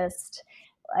focused,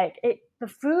 the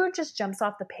food just jumps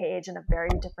off the page in a very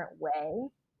different way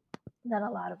than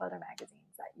a lot of other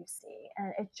magazines that you see.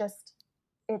 And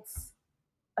it's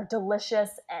a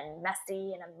delicious and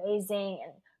messy and amazing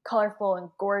and colorful and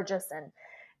gorgeous and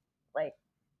like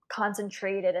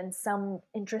concentrated in some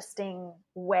interesting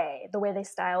way. The way they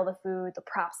style the food, the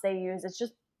props they use,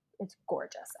 it's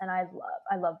gorgeous. And I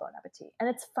love Bon Appetit. And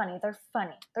it's funny. They're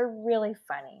funny. They're really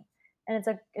funny. And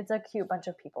it's a cute bunch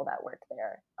of people that work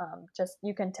there. Just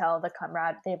you can tell they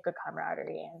have good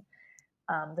camaraderie,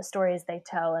 and the stories they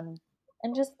tell, and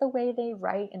just the way they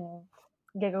write and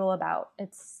giggle about.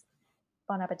 It's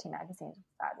Bon Appetit magazine is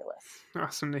fabulous.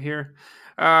 Awesome to hear.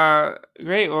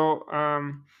 Great.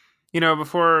 Well,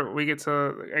 before we get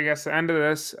to, I guess, the end of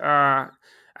this,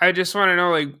 I just want to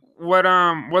know, like, what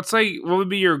would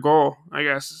be your goal, I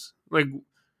guess, like,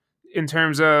 in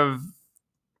terms of,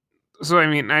 so, I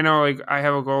mean, I know, like, I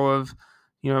have a goal of,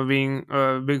 being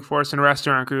a big force in a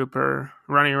restaurant group or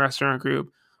running a restaurant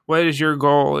group. What is your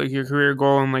goal, like your career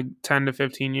goal in like 10 to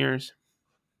 15 years?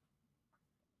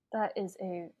 That is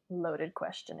a loaded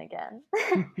question again.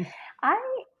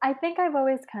 I think I've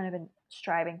always kind of been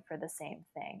striving for the same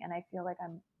thing. And I feel like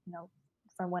I'm,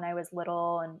 from when I was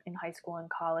little and in high school and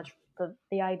college,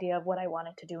 the idea of what I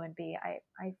wanted to do and be,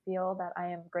 I feel that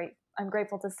I'm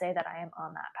grateful to say that I am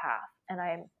on that path. And I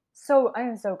am so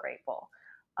grateful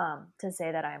to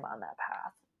say that I'm on that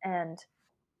path. And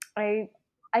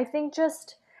I think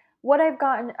just what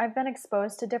I've been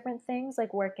exposed to different things,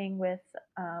 like working with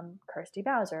Kirsty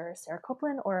Bowser, Sarah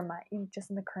Copeland, or just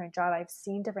in the current job, I've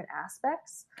seen different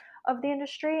aspects of the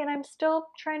industry, and I'm still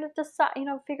trying to decide,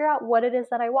 figure out what it is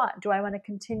that I want. Do I want to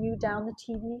continue down the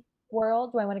TV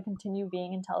world? Do I want to continue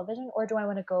being in television, or do I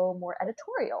want to go more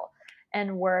editorial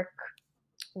and work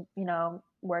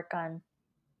on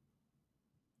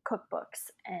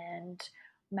cookbooks and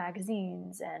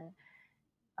magazines and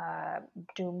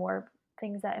do more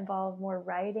things that involve more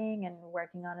writing and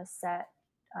working on a set,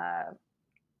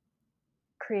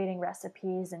 creating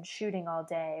recipes and shooting all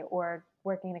day, or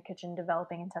working in the kitchen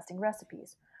developing and testing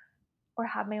recipes, or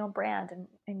have my own brand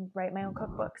and write my own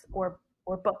cookbooks or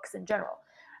books in general.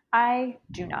 I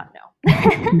do not know.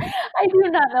 I do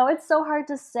not know. It's so hard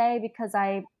to say because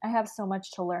I have so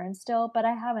much to learn still, but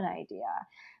I have an idea.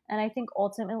 And I think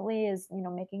ultimately is,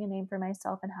 making a name for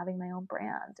myself and having my own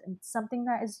brand and something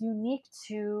that is unique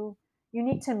to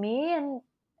me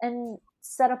and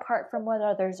set apart from what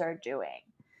others are doing.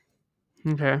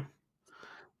 Okay.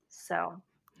 So.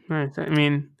 Nice.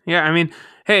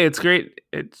 Hey, it's great.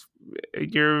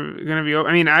 You're going to be,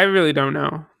 I really don't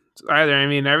know either.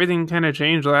 Everything kind of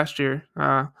changed last year.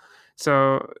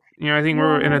 So, I think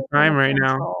we're in a time right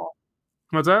now.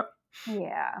 What's up?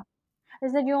 Yeah. I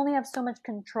said you only have so much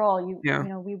control.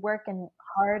 We work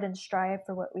hard and strive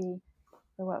for what we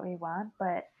want,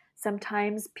 but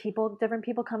sometimes different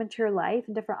people come into your life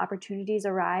and different opportunities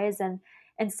arise and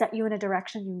set you in a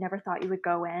direction you never thought you would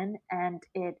go in, and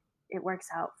it works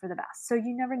out for the best. So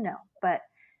you never know,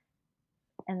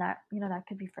 and that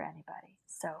could be for anybody.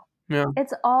 So yeah,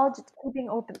 it's all just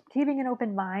keeping an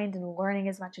open mind and learning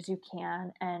as much as you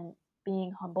can and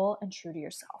being humble and true to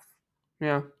yourself.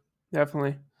 Yeah,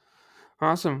 definitely.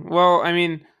 Awesome. Well, I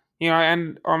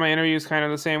end all my interviews kind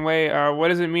of the same way. What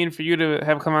does it mean for you to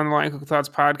have come on the Line Cook Thoughts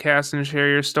podcast and share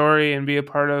your story and be a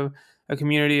part of a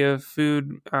community of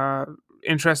food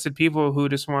interested people who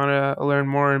just want to learn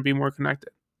more and be more connected?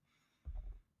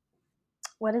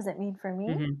 What does it mean for me?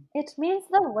 Mm-hmm. It means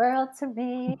the world to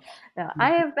me. No,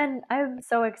 I'm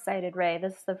so excited, Ray.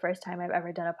 This is the first time I've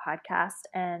ever done a podcast,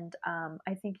 and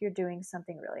I think you're doing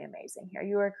something really amazing here.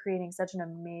 You are creating such an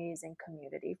amazing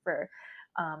community for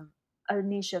a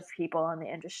niche of people in the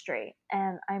industry,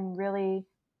 and I'm really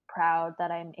proud that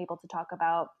I'm able to talk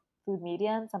about food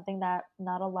media and something that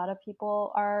not a lot of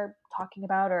people are talking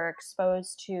about or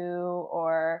exposed to,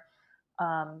 or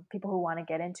people who want to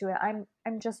get into it.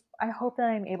 I hope that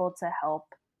I'm able to help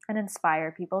and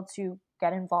inspire people to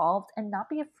get involved and not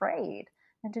be afraid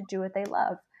and to do what they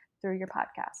love through your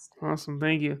podcast. Awesome.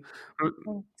 Thank you.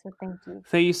 Thank you.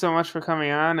 Thank you so much for coming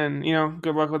on, and,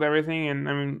 good luck with everything. And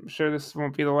I'm sure this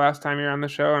won't be the last time you're on the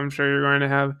show. I'm sure you're going to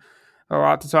have a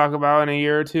lot to talk about in a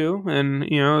year or two, and,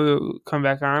 come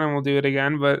back on and we'll do it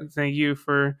again. But thank you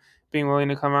for being willing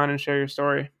to come on and share your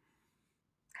story.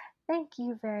 Thank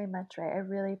you very much, Ray. I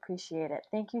really appreciate it.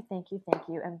 Thank you,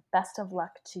 and best of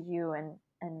luck to you and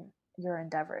your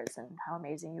endeavors and how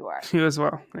amazing you are. You as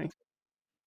well. Thanks.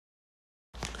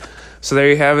 So there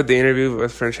you have it, the interview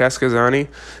with Francesca Zani.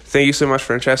 Thank you so much,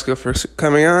 Francesca, for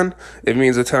coming on. It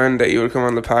means a ton that you would come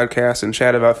on the podcast and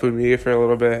chat about food media for a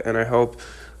little bit, and I hope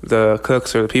the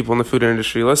cooks or the people in the food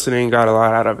industry listening got a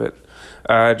lot out of it.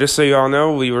 Just so you all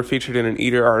know, we were featured in an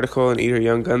Eater article, an Eater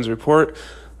Young Guns report,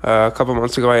 A couple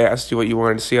months ago, I asked you what you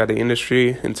wanted to see out of the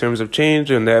industry in terms of change,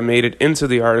 and that made it into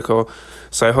the article.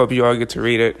 So I hope you all get to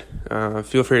read it.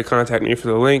 Feel free to contact me for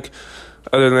the link.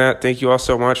 Other than that, thank you all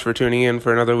so much for tuning in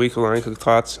for another week of Line Cook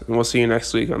Thoughts, and we'll see you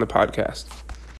next week on the podcast.